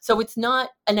 So it's not,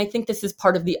 and I think this is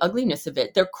part of the ugliness of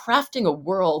it. They're crafting a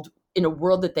world in a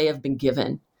world that they have been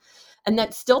given. And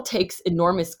that still takes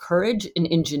enormous courage and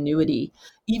ingenuity,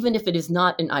 even if it is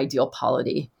not an ideal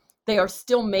polity. They are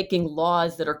still making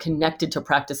laws that are connected to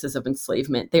practices of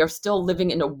enslavement. They are still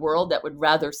living in a world that would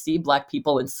rather see Black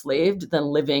people enslaved than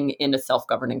living in a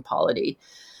self-governing polity.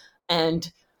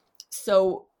 And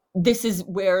so this is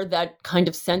where that kind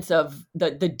of sense of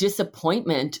the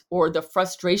disappointment or the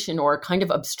frustration or kind of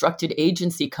obstructed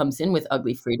agency comes in with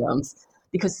ugly freedoms,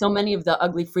 because so many of the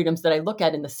ugly freedoms that I look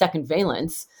at in the second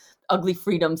valence, ugly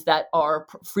freedoms that are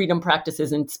freedom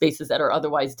practices in spaces that are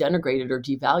otherwise denigrated or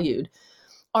devalued,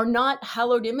 are not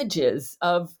hallowed images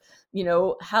of,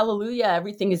 hallelujah,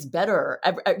 everything is better,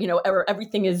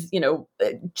 everything is,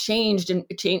 changed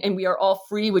and we are all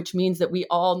free, which means that we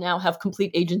all now have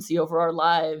complete agency over our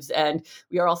lives and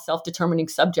we are all self-determining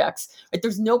subjects. Right?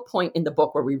 There's no point in the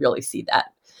book where we really see that.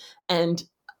 And,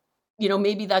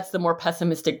 maybe that's the more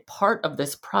pessimistic part of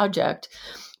this project.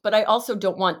 But I also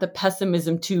don't want the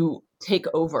pessimism to take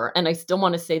over. And I still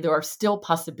want to say there are still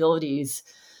possibilities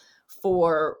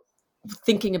for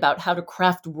thinking about how to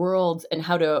craft worlds and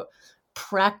how to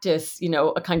practice,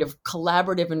 a kind of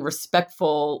collaborative and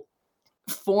respectful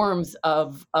forms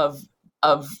of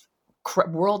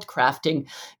world crafting,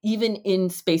 even in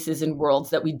spaces and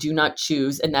worlds that we do not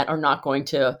choose and that are not going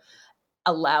to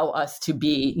allow us to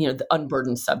be, the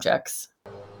unburdened subjects.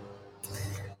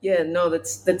 Yeah, no,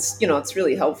 that's it's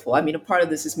really helpful. I mean, a part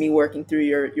of this is me working through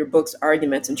your book's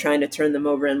arguments and trying to turn them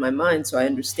over in my mind so I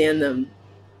understand them,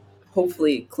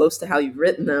 hopefully close to how you've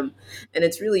written them. And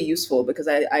it's really useful because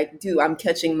I'm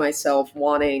catching myself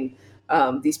wanting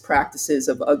these practices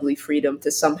of ugly freedom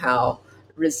to somehow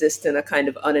resist in a kind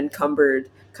of unencumbered,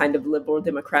 kind of liberal,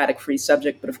 democratic, free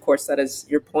subject. But of course, that is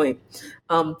your point.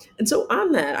 And so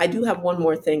on that, I do have one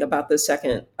more thing about the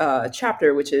second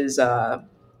chapter, which is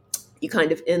you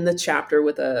kind of end the chapter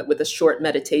with a short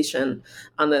meditation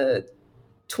on the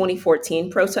 2014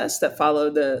 protests that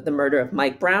followed the murder of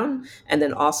Mike Brown, and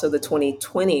then also the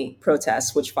 2020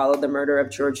 protests, which followed the murder of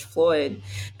George Floyd.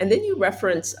 And then you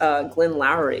reference Glenn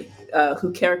Loury,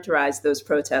 who characterized those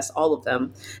protests, all of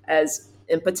them, as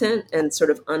impotent and sort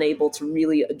of unable to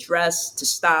really address, to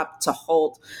stop, to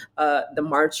halt the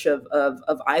march of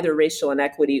either racial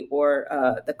inequity or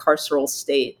the carceral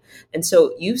state. And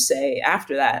so you say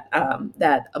after that,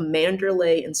 that a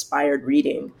Manderley-inspired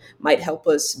reading might help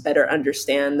us better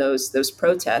understand those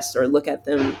protests or look at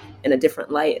them in a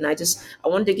different light. And I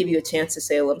wanted to give you a chance to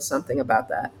say a little something about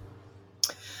that.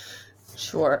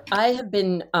 Sure. I have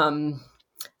been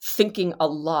thinking a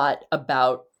lot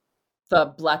about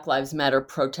the Black Lives Matter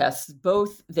protests,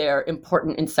 both their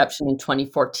important inception in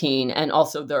 2014 and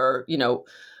also their,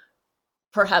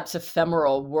 perhaps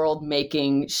ephemeral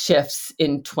world-making shifts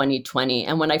in 2020.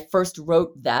 And when I first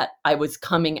wrote that, I was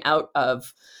coming out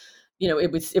of,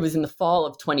 it was in the fall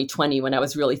of 2020 when I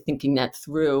was really thinking that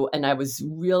through, and I was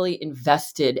really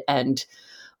invested and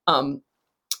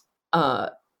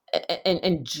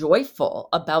joyful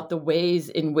about the ways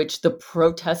in which the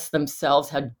protests themselves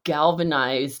had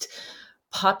galvanized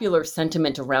popular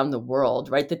sentiment around the world,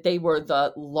 right? That they were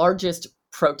the largest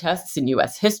protests in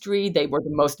US history. They were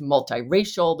the most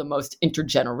multiracial, the most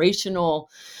intergenerational,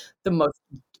 the most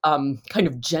kind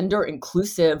of gender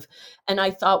inclusive. And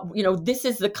I thought, this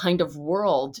is the kind of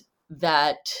world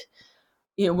that,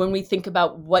 when we think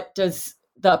about what does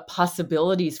the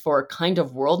possibilities for a kind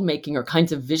of world making or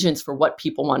kinds of visions for what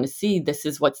people want to see, this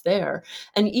is what's there.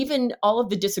 And even all of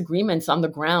the disagreements on the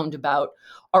ground about,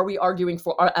 are we arguing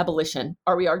for our abolition?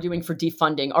 Are we arguing for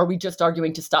defunding? Are we just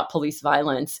arguing to stop police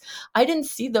violence? I didn't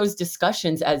see those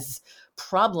discussions as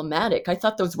problematic. I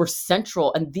thought those were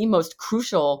central and the most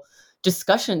crucial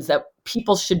discussions that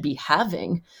people should be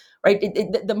having. Right.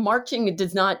 The marching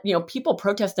does not, people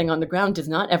protesting on the ground does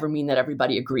not ever mean that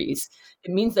everybody agrees.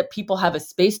 It means that people have a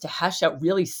space to hash out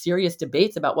really serious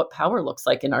debates about what power looks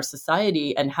like in our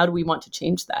society and how do we want to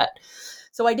change that.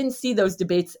 So I didn't see those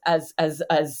debates as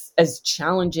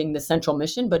challenging the central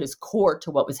mission, but as core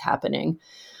to what was happening.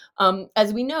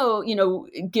 As we know,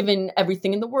 given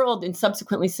everything in the world and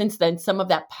subsequently since then, some of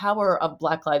that power of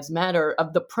Black Lives Matter,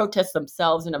 of the protests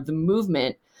themselves and of the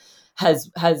movement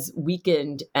has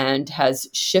weakened and has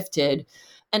shifted.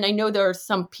 And I know there are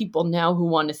some people now who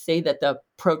want to say that the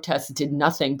protests did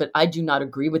nothing, but I do not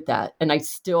agree with that. And I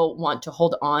still want to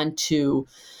hold on to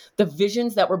the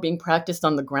visions that were being practiced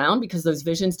on the ground, because those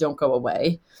visions don't go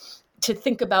away. To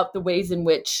think about the ways in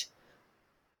which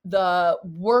the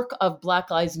work of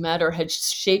Black Lives Matter had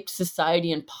shaped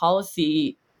society and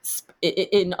policy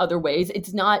in other ways.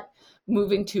 It's not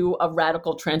moving to a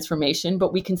radical transformation,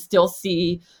 but we can still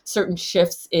see certain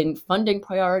shifts in funding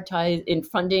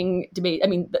debate. I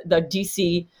mean, the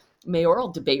DC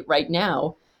mayoral debate right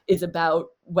now is about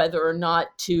whether or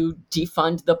not to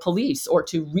defund the police or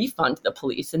to refund the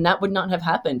police. And that would not have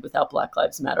happened without Black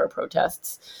Lives Matter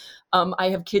protests. I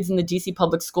have kids in the DC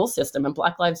public school system, and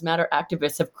Black Lives Matter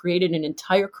activists have created an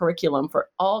entire curriculum for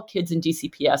all kids in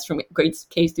DCPS from grades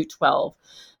K through 12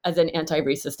 as an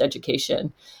anti-racist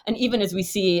education. And even as we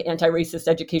see anti-racist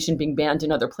education being banned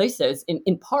in other places,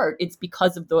 in part, it's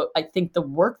because of I think the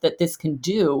work that this can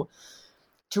do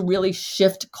to really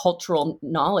shift cultural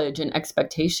knowledge and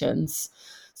expectations.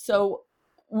 So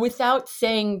without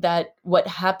saying that what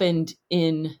happened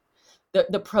in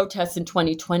the protests in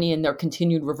 2020 and their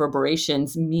continued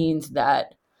reverberations means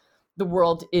that the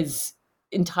world is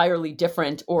entirely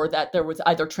different or that there was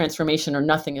either transformation or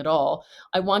nothing at all.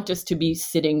 I want us to be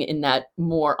sitting in that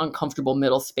more uncomfortable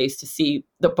middle space to see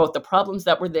both the problems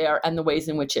that were there and the ways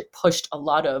in which it pushed a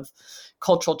lot of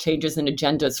cultural changes and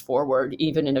agendas forward,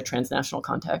 even in a transnational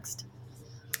context.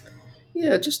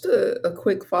 Yeah, just a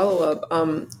quick follow-up.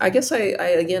 I guess I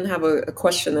again have a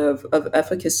question of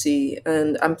efficacy,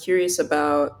 and I'm curious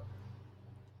about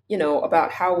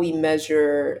how we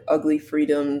measure ugly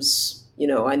freedoms.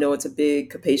 I know it's a big,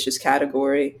 capacious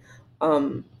category,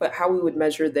 but how we would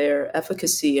measure their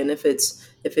efficacy, and if it's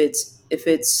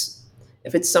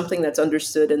something that's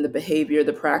understood in the behavior,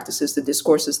 the practices, the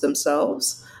discourses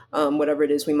themselves, whatever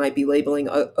it is we might be labeling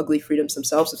ugly freedoms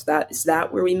themselves, is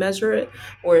that where we measure it,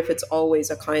 or if it's always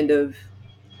that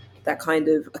kind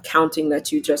of accounting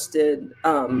that you just did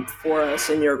for us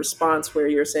in your response, where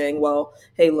you're saying, well,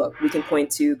 hey, look, we can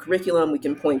point to curriculum, we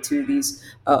can point to these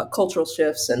cultural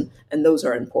shifts, and those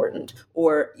are important.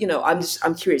 Or,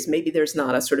 I'm curious, maybe there's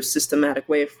not a sort of systematic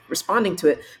way of responding to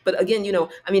it. But again,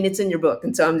 it's in your book.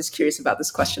 And so I'm just curious about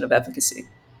this question of efficacy.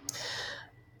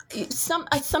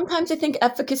 Sometimes I think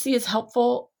efficacy is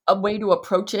helpful, a way to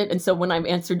approach it. And so when I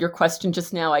answered your question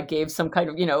just now, I gave some kind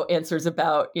of, answers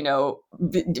about,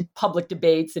 public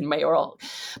debates and mayoral.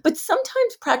 But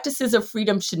sometimes practices of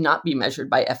freedom should not be measured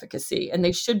by efficacy, and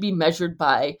they should be measured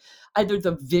by either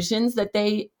the visions that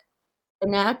they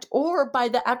enact or by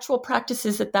the actual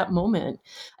practices at that moment.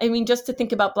 I mean, just to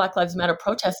think about Black Lives Matter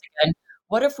protests again,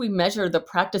 what if we measure the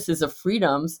practices of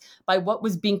freedoms by what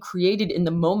was being created in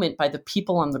the moment by the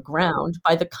people on the ground,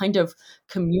 by the kind of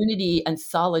community and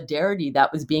solidarity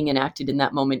that was being enacted in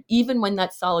that moment, even when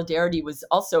that solidarity was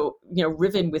also,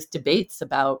 riven with debates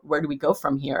about where do we go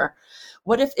from here?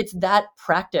 What if it's that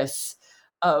practice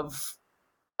of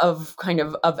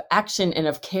action and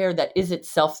of care that is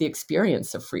itself the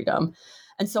experience of freedom?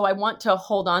 And so I want to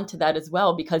hold on to that as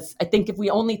well, because I think if we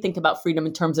only think about freedom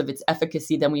in terms of its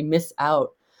efficacy, then we miss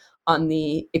out on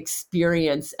the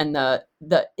experience and the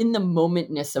in the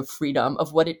momentness of freedom,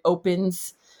 of what it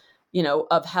opens,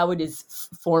 of how it is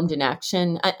formed in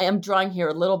action. I am drawing here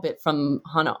a little bit from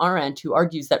Hannah Arendt, who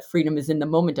argues that freedom is in the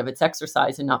moment of its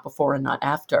exercise and not before and not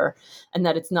after, and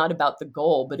that it's not about the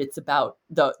goal, but it's about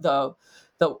the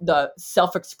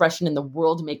self-expression and the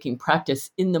world-making practice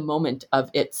in the moment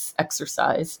of its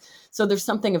exercise. So there's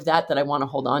something of that I want to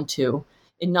hold on to,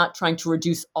 in not trying to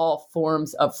reduce all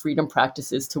forms of freedom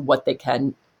practices to what they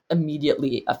can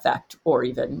immediately affect or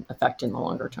even affect in the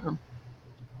longer term.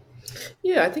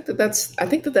 Yeah, I think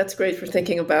that's great for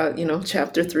thinking about,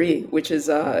 chapter 3, which is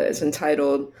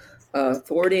entitled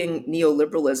 "Thwarting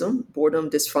Neoliberalism: Boredom,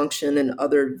 Dysfunction, and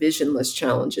Other Visionless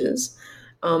Challenges."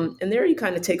 And there you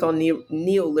kind of take on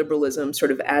neoliberalism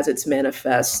sort of as it's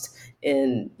manifest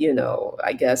in,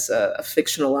 I guess, a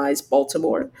fictionalized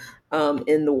Baltimore,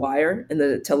 in The Wire, in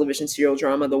the television serial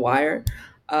drama The Wire.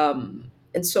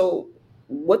 And so,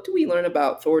 what do we learn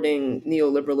about thwarting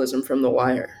neoliberalism from The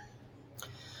Wire?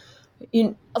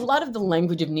 In a lot of the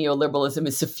language of neoliberalism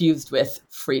is suffused with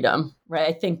freedom, right?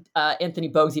 I think Anthony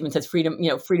Bogues even says freedom.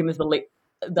 Freedom is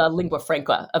the lingua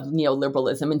franca of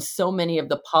neoliberalism, and so many of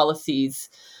the policies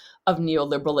of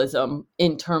neoliberalism,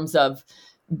 in terms of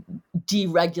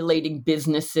deregulating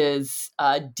businesses,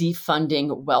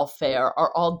 defunding welfare,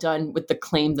 are all done with the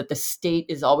claim that the state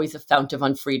is always a fount of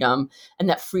unfreedom, and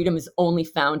that freedom is only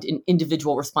found in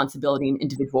individual responsibility and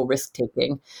individual risk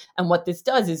taking. And what this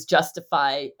does is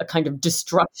justify a kind of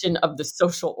destruction of the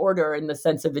social order, in the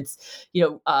sense of its,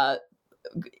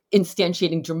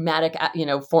 instantiating dramatic,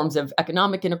 forms of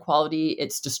economic inequality.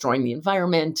 It's destroying the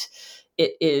environment.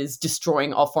 It is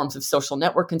destroying all forms of social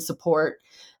network and support,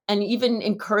 and even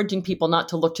encouraging people not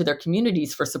to look to their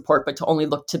communities for support, but to only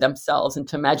look to themselves, and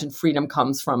to imagine freedom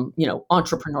comes from,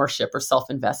 entrepreneurship or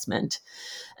self-investment.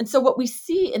 And so what we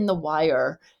see in The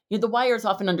Wire, The Wire is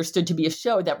often understood to be a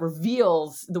show that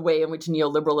reveals the way in which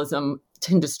neoliberalism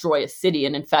can destroy a city.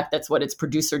 And in fact, that's what its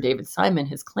producer, David Simon,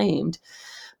 has claimed.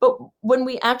 But when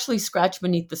we actually scratch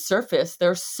beneath the surface,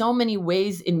 there are so many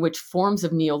ways in which forms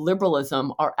of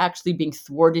neoliberalism are actually being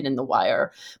thwarted in The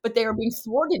Wire, but they are being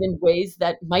thwarted in ways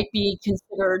that might be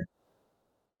considered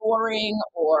boring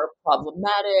or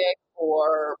problematic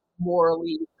or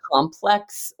morally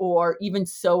complex, or even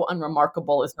so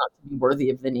unremarkable as not to be worthy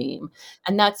of the name.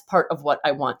 And that's part of what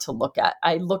I want to look at.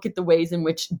 I look at the ways in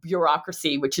which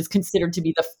bureaucracy, which is considered to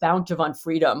be the fount of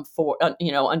unfreedom for,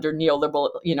 under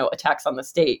neoliberal, attacks on the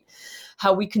state,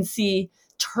 how we can see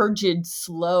turgid,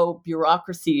 slow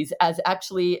bureaucracies as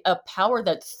actually a power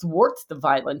that thwarts the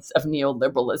violence of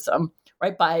neoliberalism,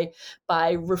 right?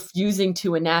 By refusing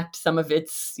to enact some of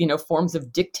its, forms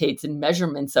of dictates and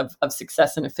measurements of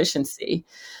success and efficiency.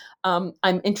 I'm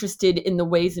interested in the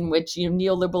ways in which,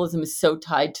 neoliberalism is so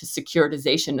tied to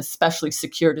securitization, especially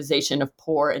securitization of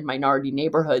poor and minority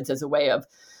neighborhoods, as a way of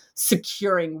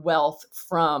securing wealth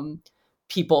from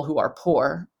people who are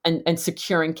poor, and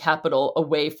securing capital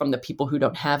away from the people who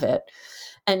don't have it.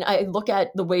 And I look at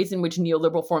the ways in which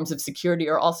neoliberal forms of security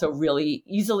are also really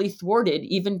easily thwarted,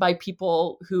 even by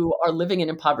people who are living in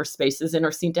impoverished spaces and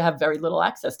are seen to have very little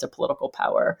access to political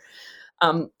power.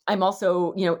 I'm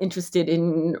also, interested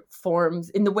in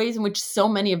the ways in which so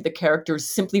many of the characters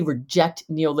simply reject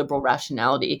neoliberal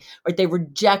rationality, right? They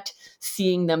reject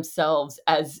seeing themselves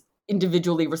as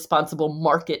individually responsible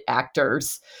market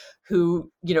actors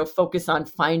who, focus on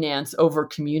finance over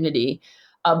community.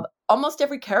 Almost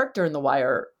every character in The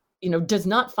Wire, does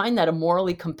not find that a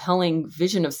morally compelling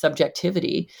vision of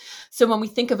subjectivity. So when we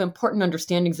think of important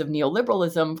understandings of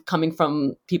neoliberalism coming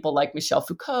from people like Michel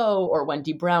Foucault or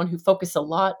Wendy Brown, who focus a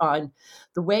lot on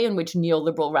the way in which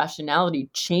neoliberal rationality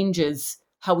changes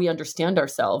how we understand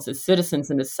ourselves as citizens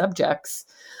and as subjects,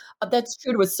 that's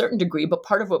true to a certain degree. But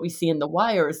part of what we see in The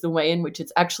Wire is the way in which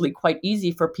it's actually quite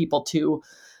easy for people to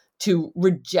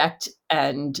reject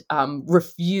and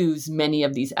refuse many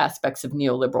of these aspects of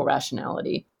neoliberal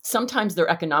rationality. Sometimes they're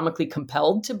economically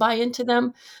compelled to buy into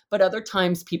them, but other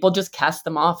times people just cast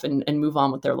them off and move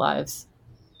on with their lives.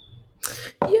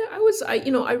 Yeah,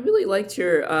 I really liked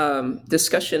your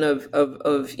discussion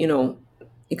of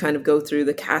you kind of go through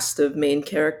the cast of main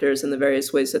characters and the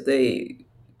various ways that they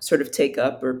sort of take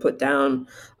up or put down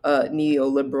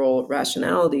neoliberal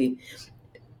rationality.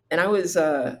 And I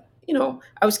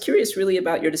was curious really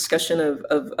about your discussion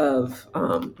of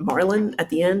Marlon at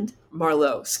the end,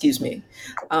 Marlowe, excuse me.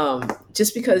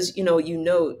 Just because, and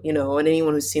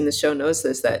anyone who's seen the show knows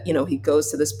this, that, he goes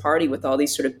to this party with all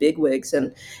these sort of bigwigs,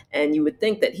 and you would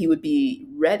think that he would be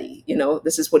ready.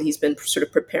 This is what he's been sort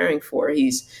of preparing for.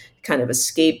 He's kind of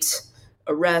escaped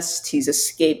arrest.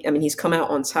 He's come out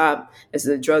on top as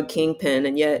the drug kingpin,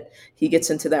 and yet he gets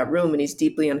into that room and he's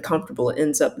deeply uncomfortable,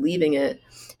 ends up leaving it.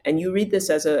 And you read this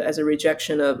as a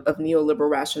rejection of neoliberal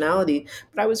rationality.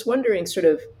 But I was wondering sort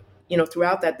of,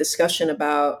 throughout that discussion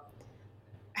about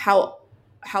how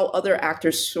other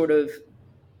actors, sort of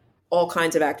all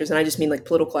kinds of actors, and I just mean like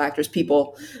political actors,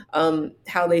 people,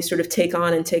 how they sort of take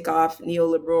on and take off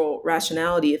neoliberal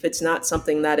rationality if it's not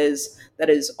something that is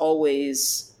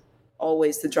always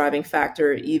always the driving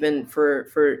factor, even for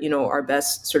our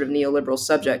best sort of neoliberal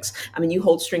subjects. I mean, you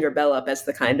hold Stringer Bell up as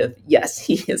the kind of, yes,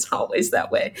 he is always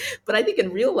that way. But I think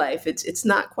in real life, it's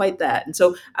not quite that. And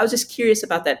so I was just curious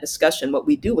about that discussion, what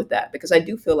we do with that, because I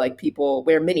do feel like people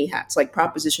wear many hats, like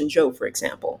Proposition Joe, for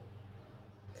example.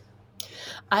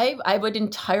 I would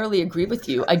entirely agree with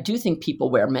you. I do think people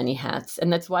wear many hats.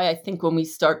 And that's why I think when we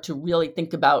start to really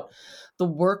think about the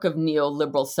work of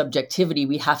neoliberal subjectivity,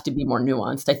 we have to be more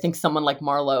nuanced. I think someone like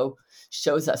Marlowe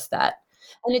shows us that.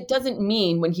 And it doesn't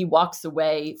mean when he walks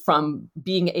away from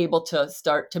being able to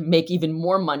start to make even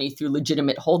more money through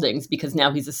legitimate holdings, because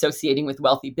now he's associating with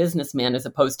wealthy businessmen as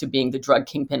opposed to being the drug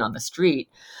kingpin on the street.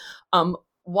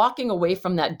 Walking away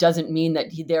from that doesn't mean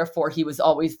that he was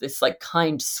always this like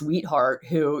kind sweetheart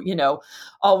who,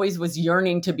 always was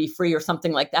yearning to be free or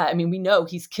something like that. I mean, we know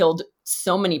he's killed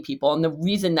so many people. And the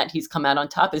reason that he's come out on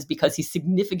top is because he's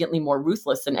significantly more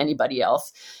ruthless than anybody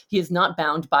else. He is not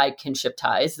bound by kinship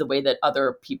ties the way that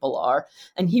other people are.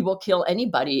 And he will kill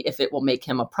anybody if it will make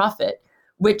him a profit,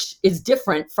 which is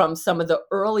different from some of the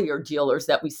earlier dealers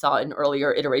that we saw in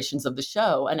earlier iterations of the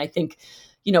show. And I think,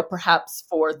 perhaps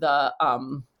for the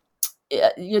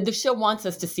show wants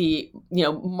us to see,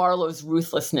 Marlowe's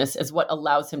ruthlessness as what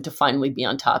allows him to finally be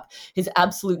on top, his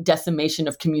absolute decimation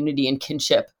of community and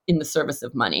kinship in the service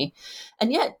of money.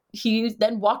 And yet he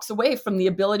then walks away from the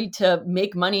ability to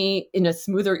make money in a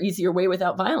smoother, easier way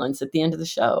without violence at the end of the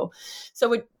show.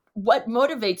 So what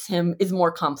motivates him is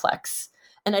more complex.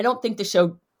 And I don't think the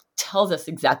show tells us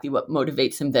exactly what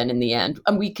motivates him then in the end.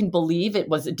 And we can believe it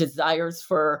was desires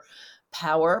for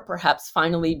power, perhaps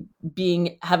finally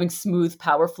having smooth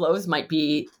power flows might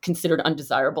be considered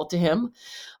undesirable to him.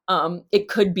 It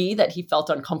could be that he felt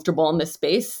uncomfortable in this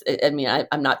space. I mean,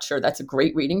 I'm not sure that's a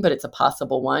great reading, but it's a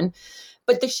possible one.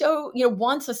 But the show,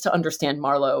 wants us to understand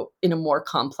Marlowe in a more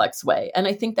complex way. And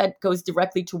I think that goes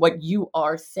directly to what you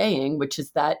are saying, which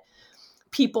is that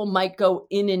people might go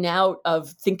in and out of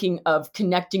thinking of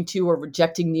connecting to or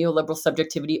rejecting neoliberal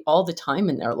subjectivity all the time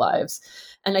in their lives.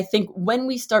 And I think when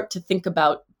we start to think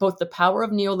about both the power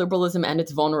of neoliberalism and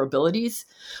its vulnerabilities,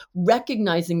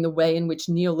 recognizing the way in which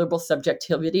neoliberal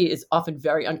subjectivity is often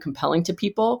very uncompelling to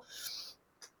people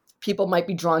might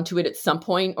be drawn to it at some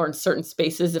point or in certain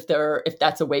spaces if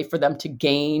that's a way for them to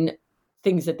gain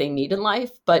things that they need in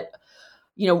life. But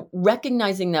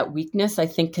recognizing that weakness, I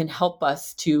think, can help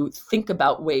us to think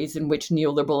about ways in which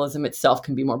neoliberalism itself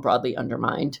can be more broadly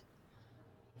undermined.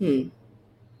 All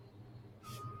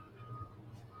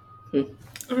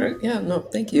right. Yeah, no,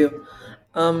 thank you.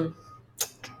 All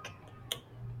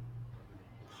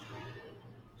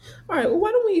right. Well,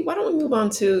 why don't we move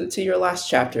on to your last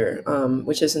chapter,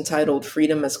 which is entitled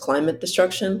 "Freedom as Climate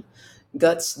Destruction: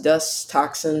 Guts, Dust,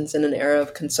 Toxins in an Era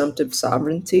of Consumptive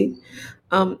Sovereignty."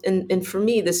 And for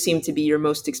me, this seemed to be your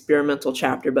most experimental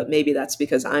chapter, but maybe that's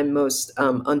because I'm most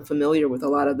unfamiliar with a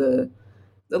lot of the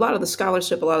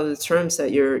scholarship, a lot of the terms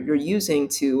that you're using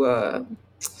to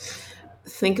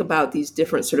think about these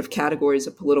different sort of categories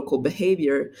of political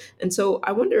behavior. And so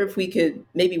I wonder if we could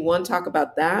maybe talk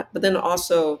about that, but then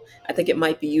also I think it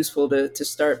might be useful to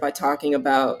start by talking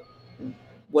about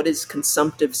what is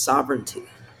consumptive sovereignty.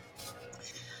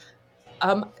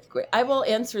 I will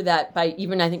answer that by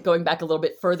even, I think, going back a little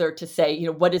bit further to say,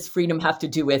 what does freedom have to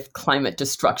do with climate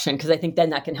destruction? Because I think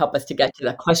then that can help us to get to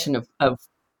the question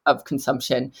of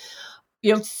consumption.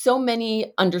 So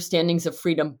many understandings of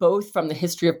freedom, both from the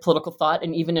history of political thought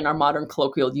and even in our modern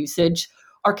colloquial usage,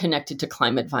 are connected to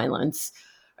climate violence.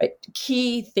 Right?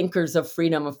 Key thinkers of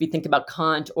freedom, if we think about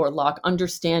Kant or Locke,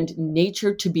 understand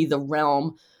nature to be the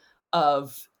realm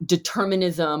of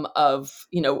determinism, of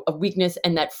weakness,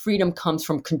 and that freedom comes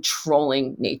from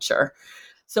controlling nature.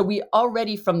 So we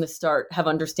already from the start have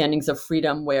understandings of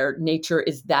freedom where nature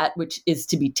is that which is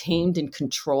to be tamed and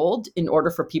controlled in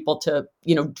order for people to,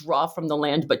 draw from the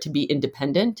land, but to be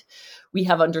independent. We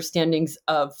have understandings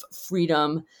of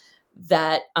freedom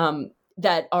that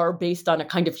are based on a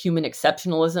kind of human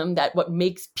exceptionalism, that what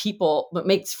makes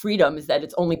freedom is that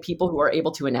it's only people who are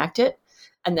able to enact it,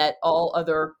 and that all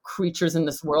other creatures in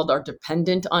this world are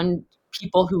dependent on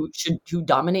people who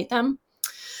dominate them.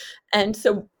 And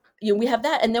so, we have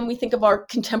that. And then we think of our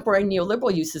contemporary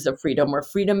neoliberal uses of freedom, where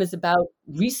freedom is about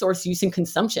resource use and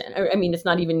consumption. I mean, it's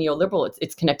not even neoliberal.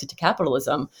 It's connected to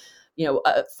capitalism,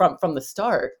 from the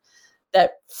start,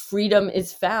 that freedom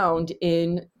is found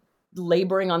in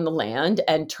laboring on the land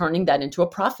and turning that into a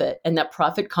profit. And that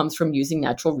profit comes from using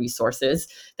natural resources,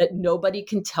 that nobody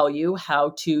can tell you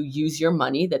how to use your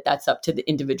money, that's up to the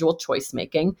individual choice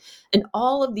making. And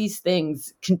all of these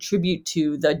things contribute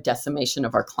to the decimation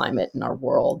of our climate and our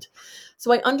world.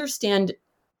 So I understand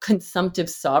consumptive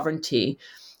sovereignty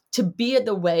to be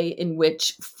the way in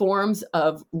which forms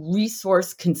of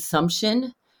resource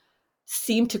consumption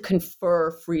seem to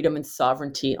confer freedom and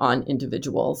sovereignty on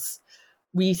individuals.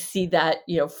 We see that,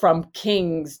 from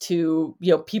kings to,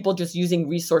 people just using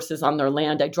resources on their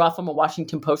land. I draw from a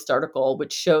Washington Post article,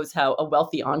 which shows how a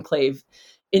wealthy enclave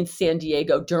in San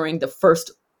Diego during the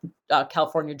first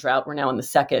California drought, we're now in the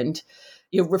second,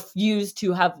 refused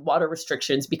to have water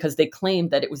restrictions because they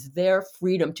claimed that it was their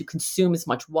freedom to consume as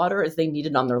much water as they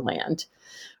needed on their land.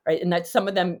 Right. And that some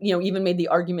of them, even made the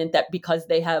argument that because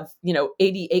they have,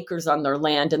 80 acres on their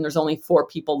land and there's only 4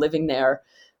 people living there,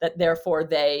 that therefore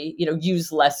they,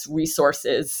 use less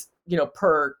resources,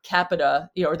 per capita,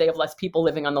 or they have less people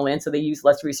living on the land, so they use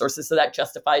less resources. So that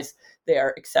justifies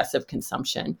their excessive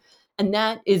consumption. And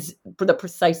that is the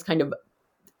precise kind of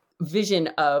vision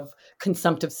of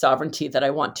consumptive sovereignty that I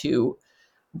want to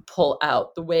pull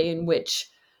out, the way in which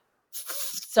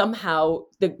somehow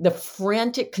the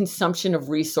frantic consumption of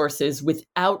resources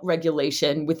without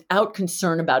regulation, without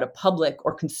concern about a public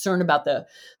or concern about the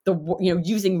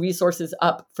using resources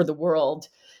up for the world,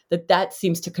 that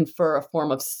seems to confer a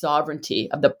form of sovereignty,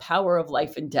 of the power of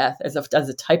life and death as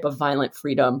a type of violent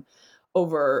freedom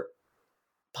over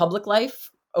public life,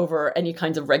 over any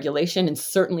kinds of regulation, and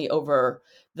certainly over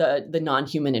the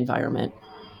non-human environment.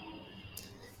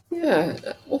 Yeah.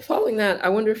 Well, following that, I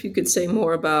wonder if you could say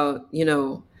more about,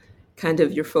 kind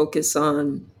of your focus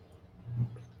on,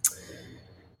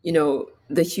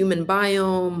 the human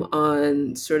biome,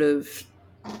 on sort of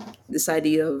this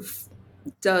idea of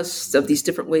dust, of these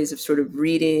different ways of sort of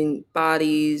reading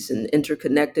bodies and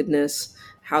interconnectedness,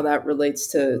 how that relates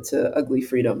to Ugly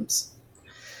Freedoms.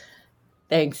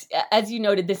 Thanks. As you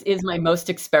noted, this is my most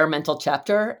experimental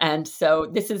chapter. And so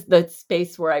this is the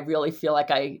space where I really feel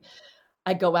like I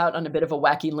go out on a bit of a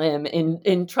wacky limb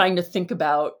in trying to think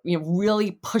about,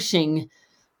 really pushing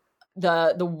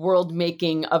the world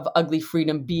making of Ugly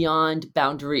Freedom beyond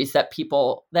boundaries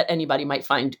that anybody might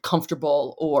find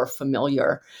comfortable or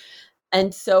familiar.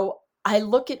 And so I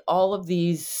look at all of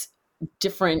these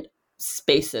different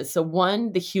spaces. So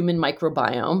 1, the human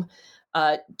microbiome,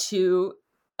 2,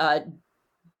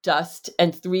 dust,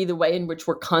 and 3, the way in which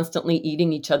we're constantly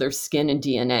eating each other's skin and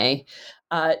DNA,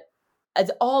 as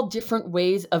all different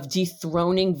ways of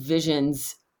dethroning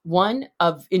visions. 1,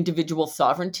 of individual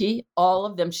sovereignty. All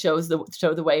of them show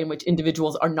the way in which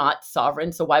individuals are not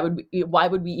sovereign. So why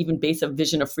would we even base a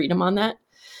vision of freedom on that?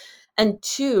 And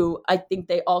 2, I think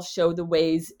they all show the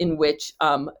ways in which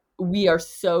we are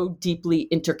so deeply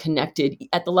interconnected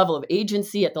at the level of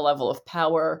agency, at the level of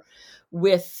power,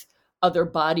 with other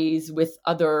bodies, with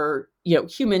other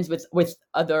humans, with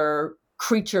other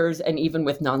creatures, and even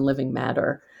with non-living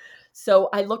matter. So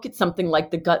I look at something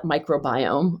like the gut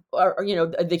microbiome, or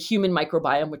the human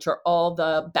microbiome, which are all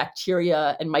the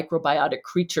bacteria and microbiotic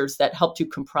creatures that help to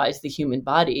comprise the human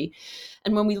body.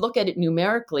 And when we look at it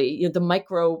numerically,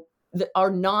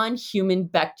 our non-human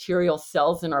bacterial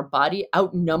cells in our body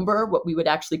outnumber what we would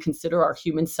actually consider our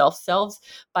human self cells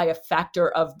by a factor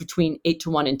of between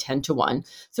 8-1 and 10-1.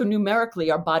 So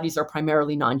numerically, our bodies are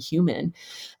primarily non-human.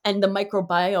 And the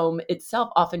microbiome itself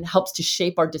often helps to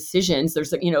shape our decisions.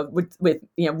 There's,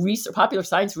 popular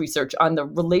science research on the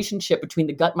relationship between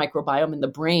the gut microbiome and the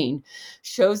brain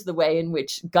shows the way in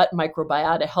which gut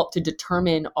microbiota help to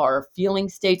determine our feeling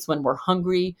states when we're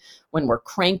hungry, when we're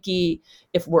cranky,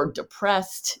 if we're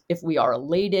depressed, if we are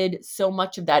elated. So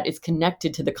much of that is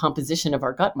connected to the composition of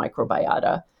our gut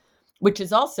microbiota, which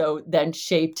is also then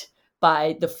shaped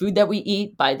by the food that we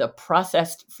eat, by the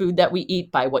processed food that we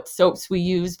eat, by what soaps we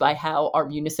use, by how our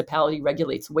municipality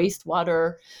regulates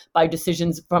wastewater, by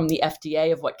decisions from the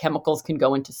FDA of what chemicals can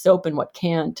go into soap and what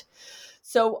can't.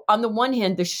 So on the one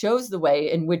hand, this shows the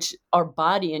way in which our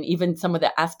body and even some of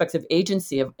the aspects of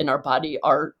agency in our body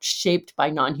are shaped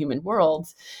by non-human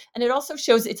worlds. And it also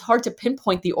shows it's hard to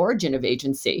pinpoint the origin of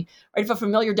agency. Right? If a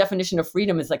familiar definition of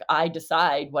freedom is like, I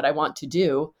decide what I want to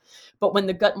do. But when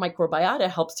the gut microbiota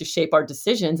helps to shape our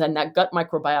decisions, and that gut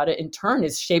microbiota in turn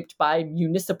is shaped by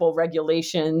municipal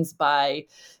regulations, by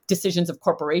decisions of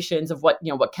corporations of what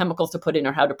chemicals to put in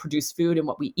or how to produce food and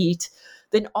what we eat,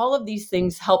 then all of these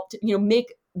things help to,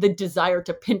 make the desire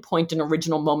to pinpoint an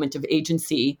original moment of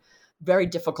agency very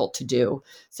difficult to do.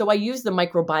 So I use the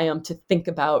microbiome to think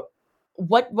about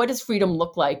what does freedom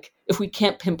look like if we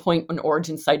can't pinpoint an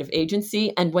origin site of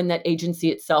agency, and when that agency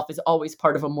itself is always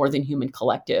part of a more than human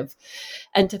collective.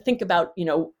 And to think about,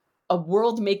 a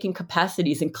world-making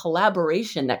capacities and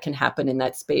collaboration that can happen in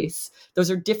that space.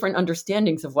 Those are different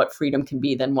understandings of what freedom can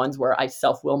be than ones where I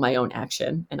self-will my own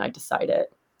action and I decide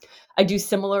it. I do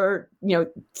similar,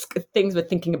 things with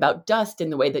thinking about dust in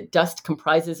the way that dust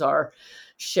comprises our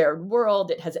shared world.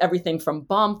 It has everything from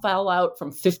bomb fallout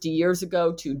from 50 years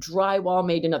ago to drywall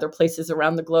made in other places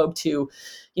around the globe to,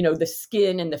 the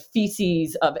skin and the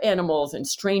feces of animals and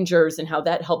strangers, and how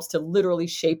that helps to literally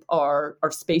shape our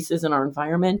spaces and our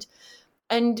environment.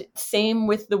 And same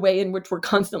with the way in which we're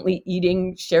constantly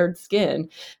eating shared skin.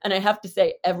 And I have to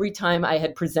say, every time I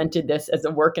had presented this as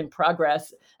a work in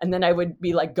progress, and then I would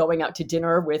be like going out to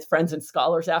dinner with friends and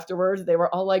scholars afterwards, they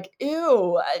were all like,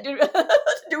 ew,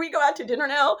 do we go out to dinner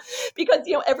now? Because,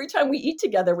 every time we eat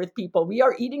together with people, we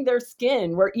are eating their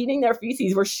skin, we're eating their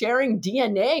feces, we're sharing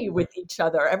DNA with each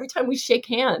other every time we shake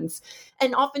hands.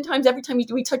 And oftentimes, every time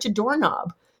we touch a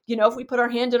doorknob. If we put our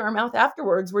hand in our mouth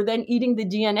afterwards, we're then eating the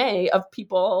DNA of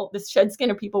people, this shed skin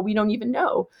of people we don't even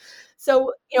know.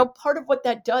 So, part of what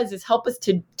that does is help us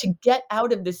to get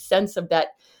out of this sense of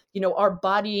that, our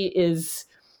body is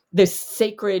this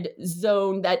sacred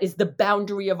zone that is the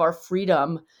boundary of our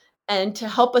freedom, and to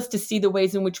help us to see the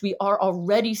ways in which we are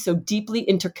already so deeply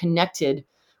interconnected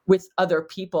with other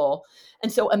people.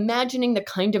 And so imagining the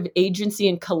kind of agency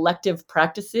and collective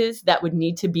practices that would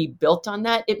need to be built on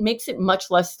that, it makes it much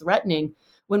less threatening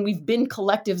when we've been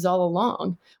collectives all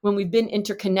along, when we've been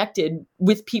interconnected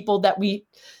with people that we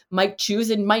might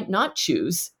choose and might not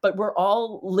choose, but we're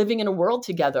all living in a world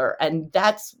together. And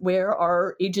that's where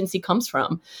our agency comes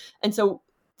from. And so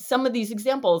some of these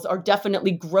examples are definitely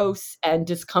gross and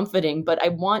discomforting, but I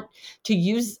want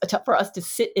for us to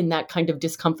sit in that kind of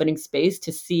discomforting space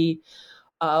to see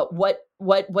what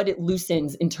it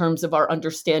loosens in terms of our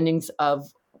understandings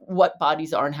of what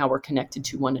bodies are and how we're connected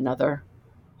to one another.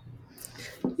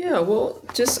 Yeah, well,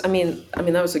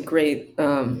 that was a great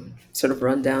sort of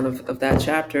rundown of that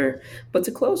chapter. But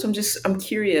to close, I'm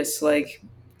curious,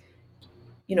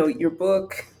 your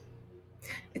book,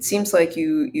 it seems like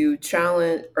you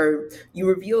challenge, or you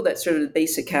reveal that sort of the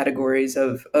basic categories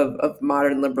of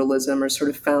modern liberalism are sort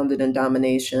of founded in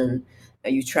domination.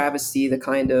 You travesty the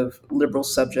kind of liberal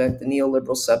subject, the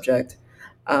neoliberal subject.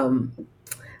 I'm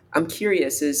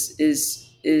curious, is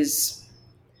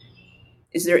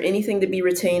there anything to be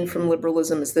retained from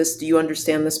liberalism? Do you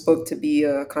understand this book to be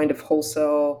a kind of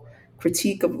wholesale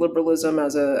critique of liberalism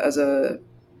as a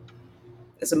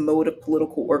mode of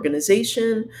political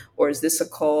organization, or is this a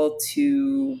call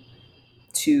to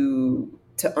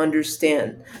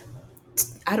understand,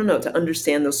 to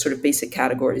understand those sort of basic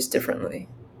categories differently?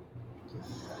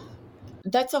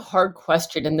 That's a hard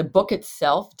question, and the book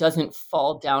itself doesn't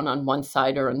fall down on one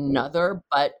side or another,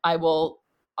 but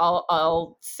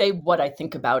I'll say what I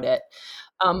think about it,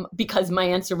 because my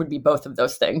answer would be both of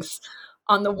those things.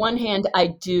 On the one hand, I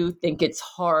do think it's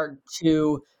hard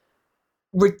to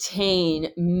retain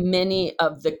many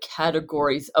of the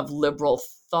categories of liberal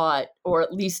thought, or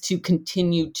at least to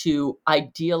continue to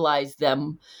idealize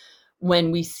them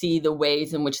when we see the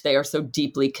ways in which they are so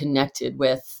deeply connected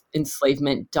with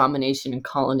enslavement, domination, and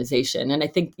colonization. And I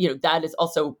think, that is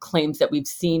also claims that we've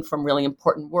seen from really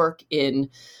important work in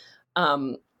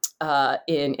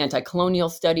anti-colonial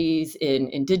studies, in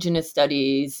indigenous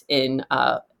studies, in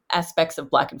aspects of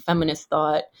Black and feminist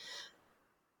thought.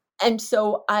 And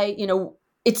so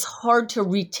it's hard to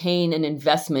retain an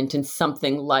investment in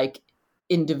something like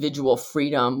individual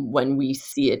freedom when we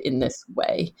see it in this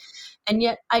way. And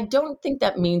yet, I don't think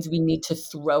that means we need to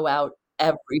throw out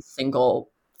every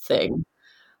single thing.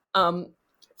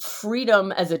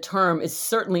 Freedom as a term is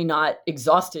certainly not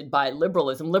exhausted by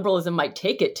liberalism. Liberalism might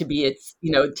take it to be its,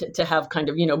 to have kind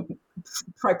of,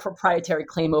 proprietary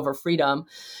claim over freedom.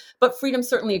 But freedom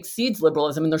certainly exceeds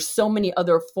liberalism. And there's so many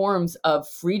other forms of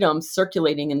freedom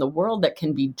circulating in the world that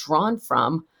can be drawn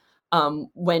from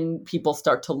when people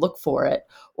start to look for it,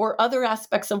 or other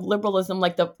aspects of liberalism,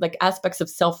 like aspects of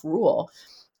self-rule.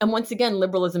 And once again,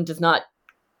 liberalism does not,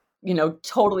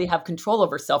 totally have control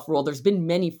over self-rule. There's been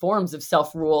many forms of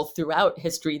self-rule throughout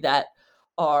history that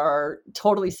are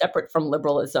totally separate from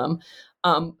liberalism,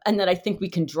 and that I think we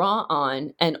can draw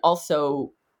on, and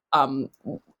also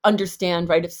understand,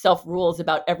 right, if self-rule is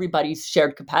about everybody's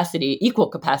shared capacity, equal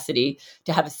capacity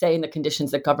to have a say in the conditions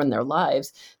that govern their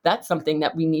lives, that's something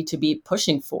that we need to be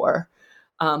pushing for.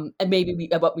 And maybe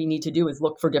what we need to do is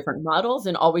look for different models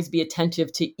and always be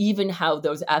attentive to even how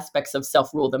those aspects of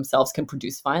self-rule themselves can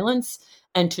produce violence,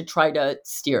 and to try to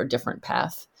steer a different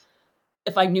path.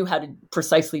 If I knew how to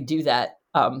precisely do that,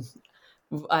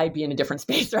 I'd be in a different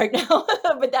space right now.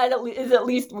 But that is at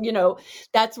least,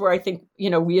 that's where I think,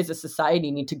 we as a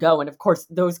society need to go. And of course,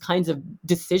 those kinds of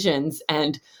decisions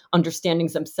and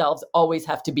understandings themselves always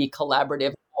have to be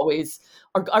collaborative, always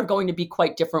are going to be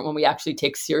quite different when we actually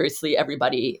take seriously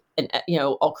everybody and,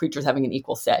 all creatures having an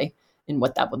equal say in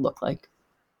what that would look like.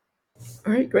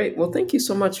 All right, great. Well, thank you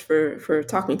so much for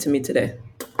talking to me today.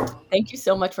 Thank you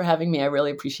so much for having me. I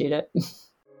really appreciate it.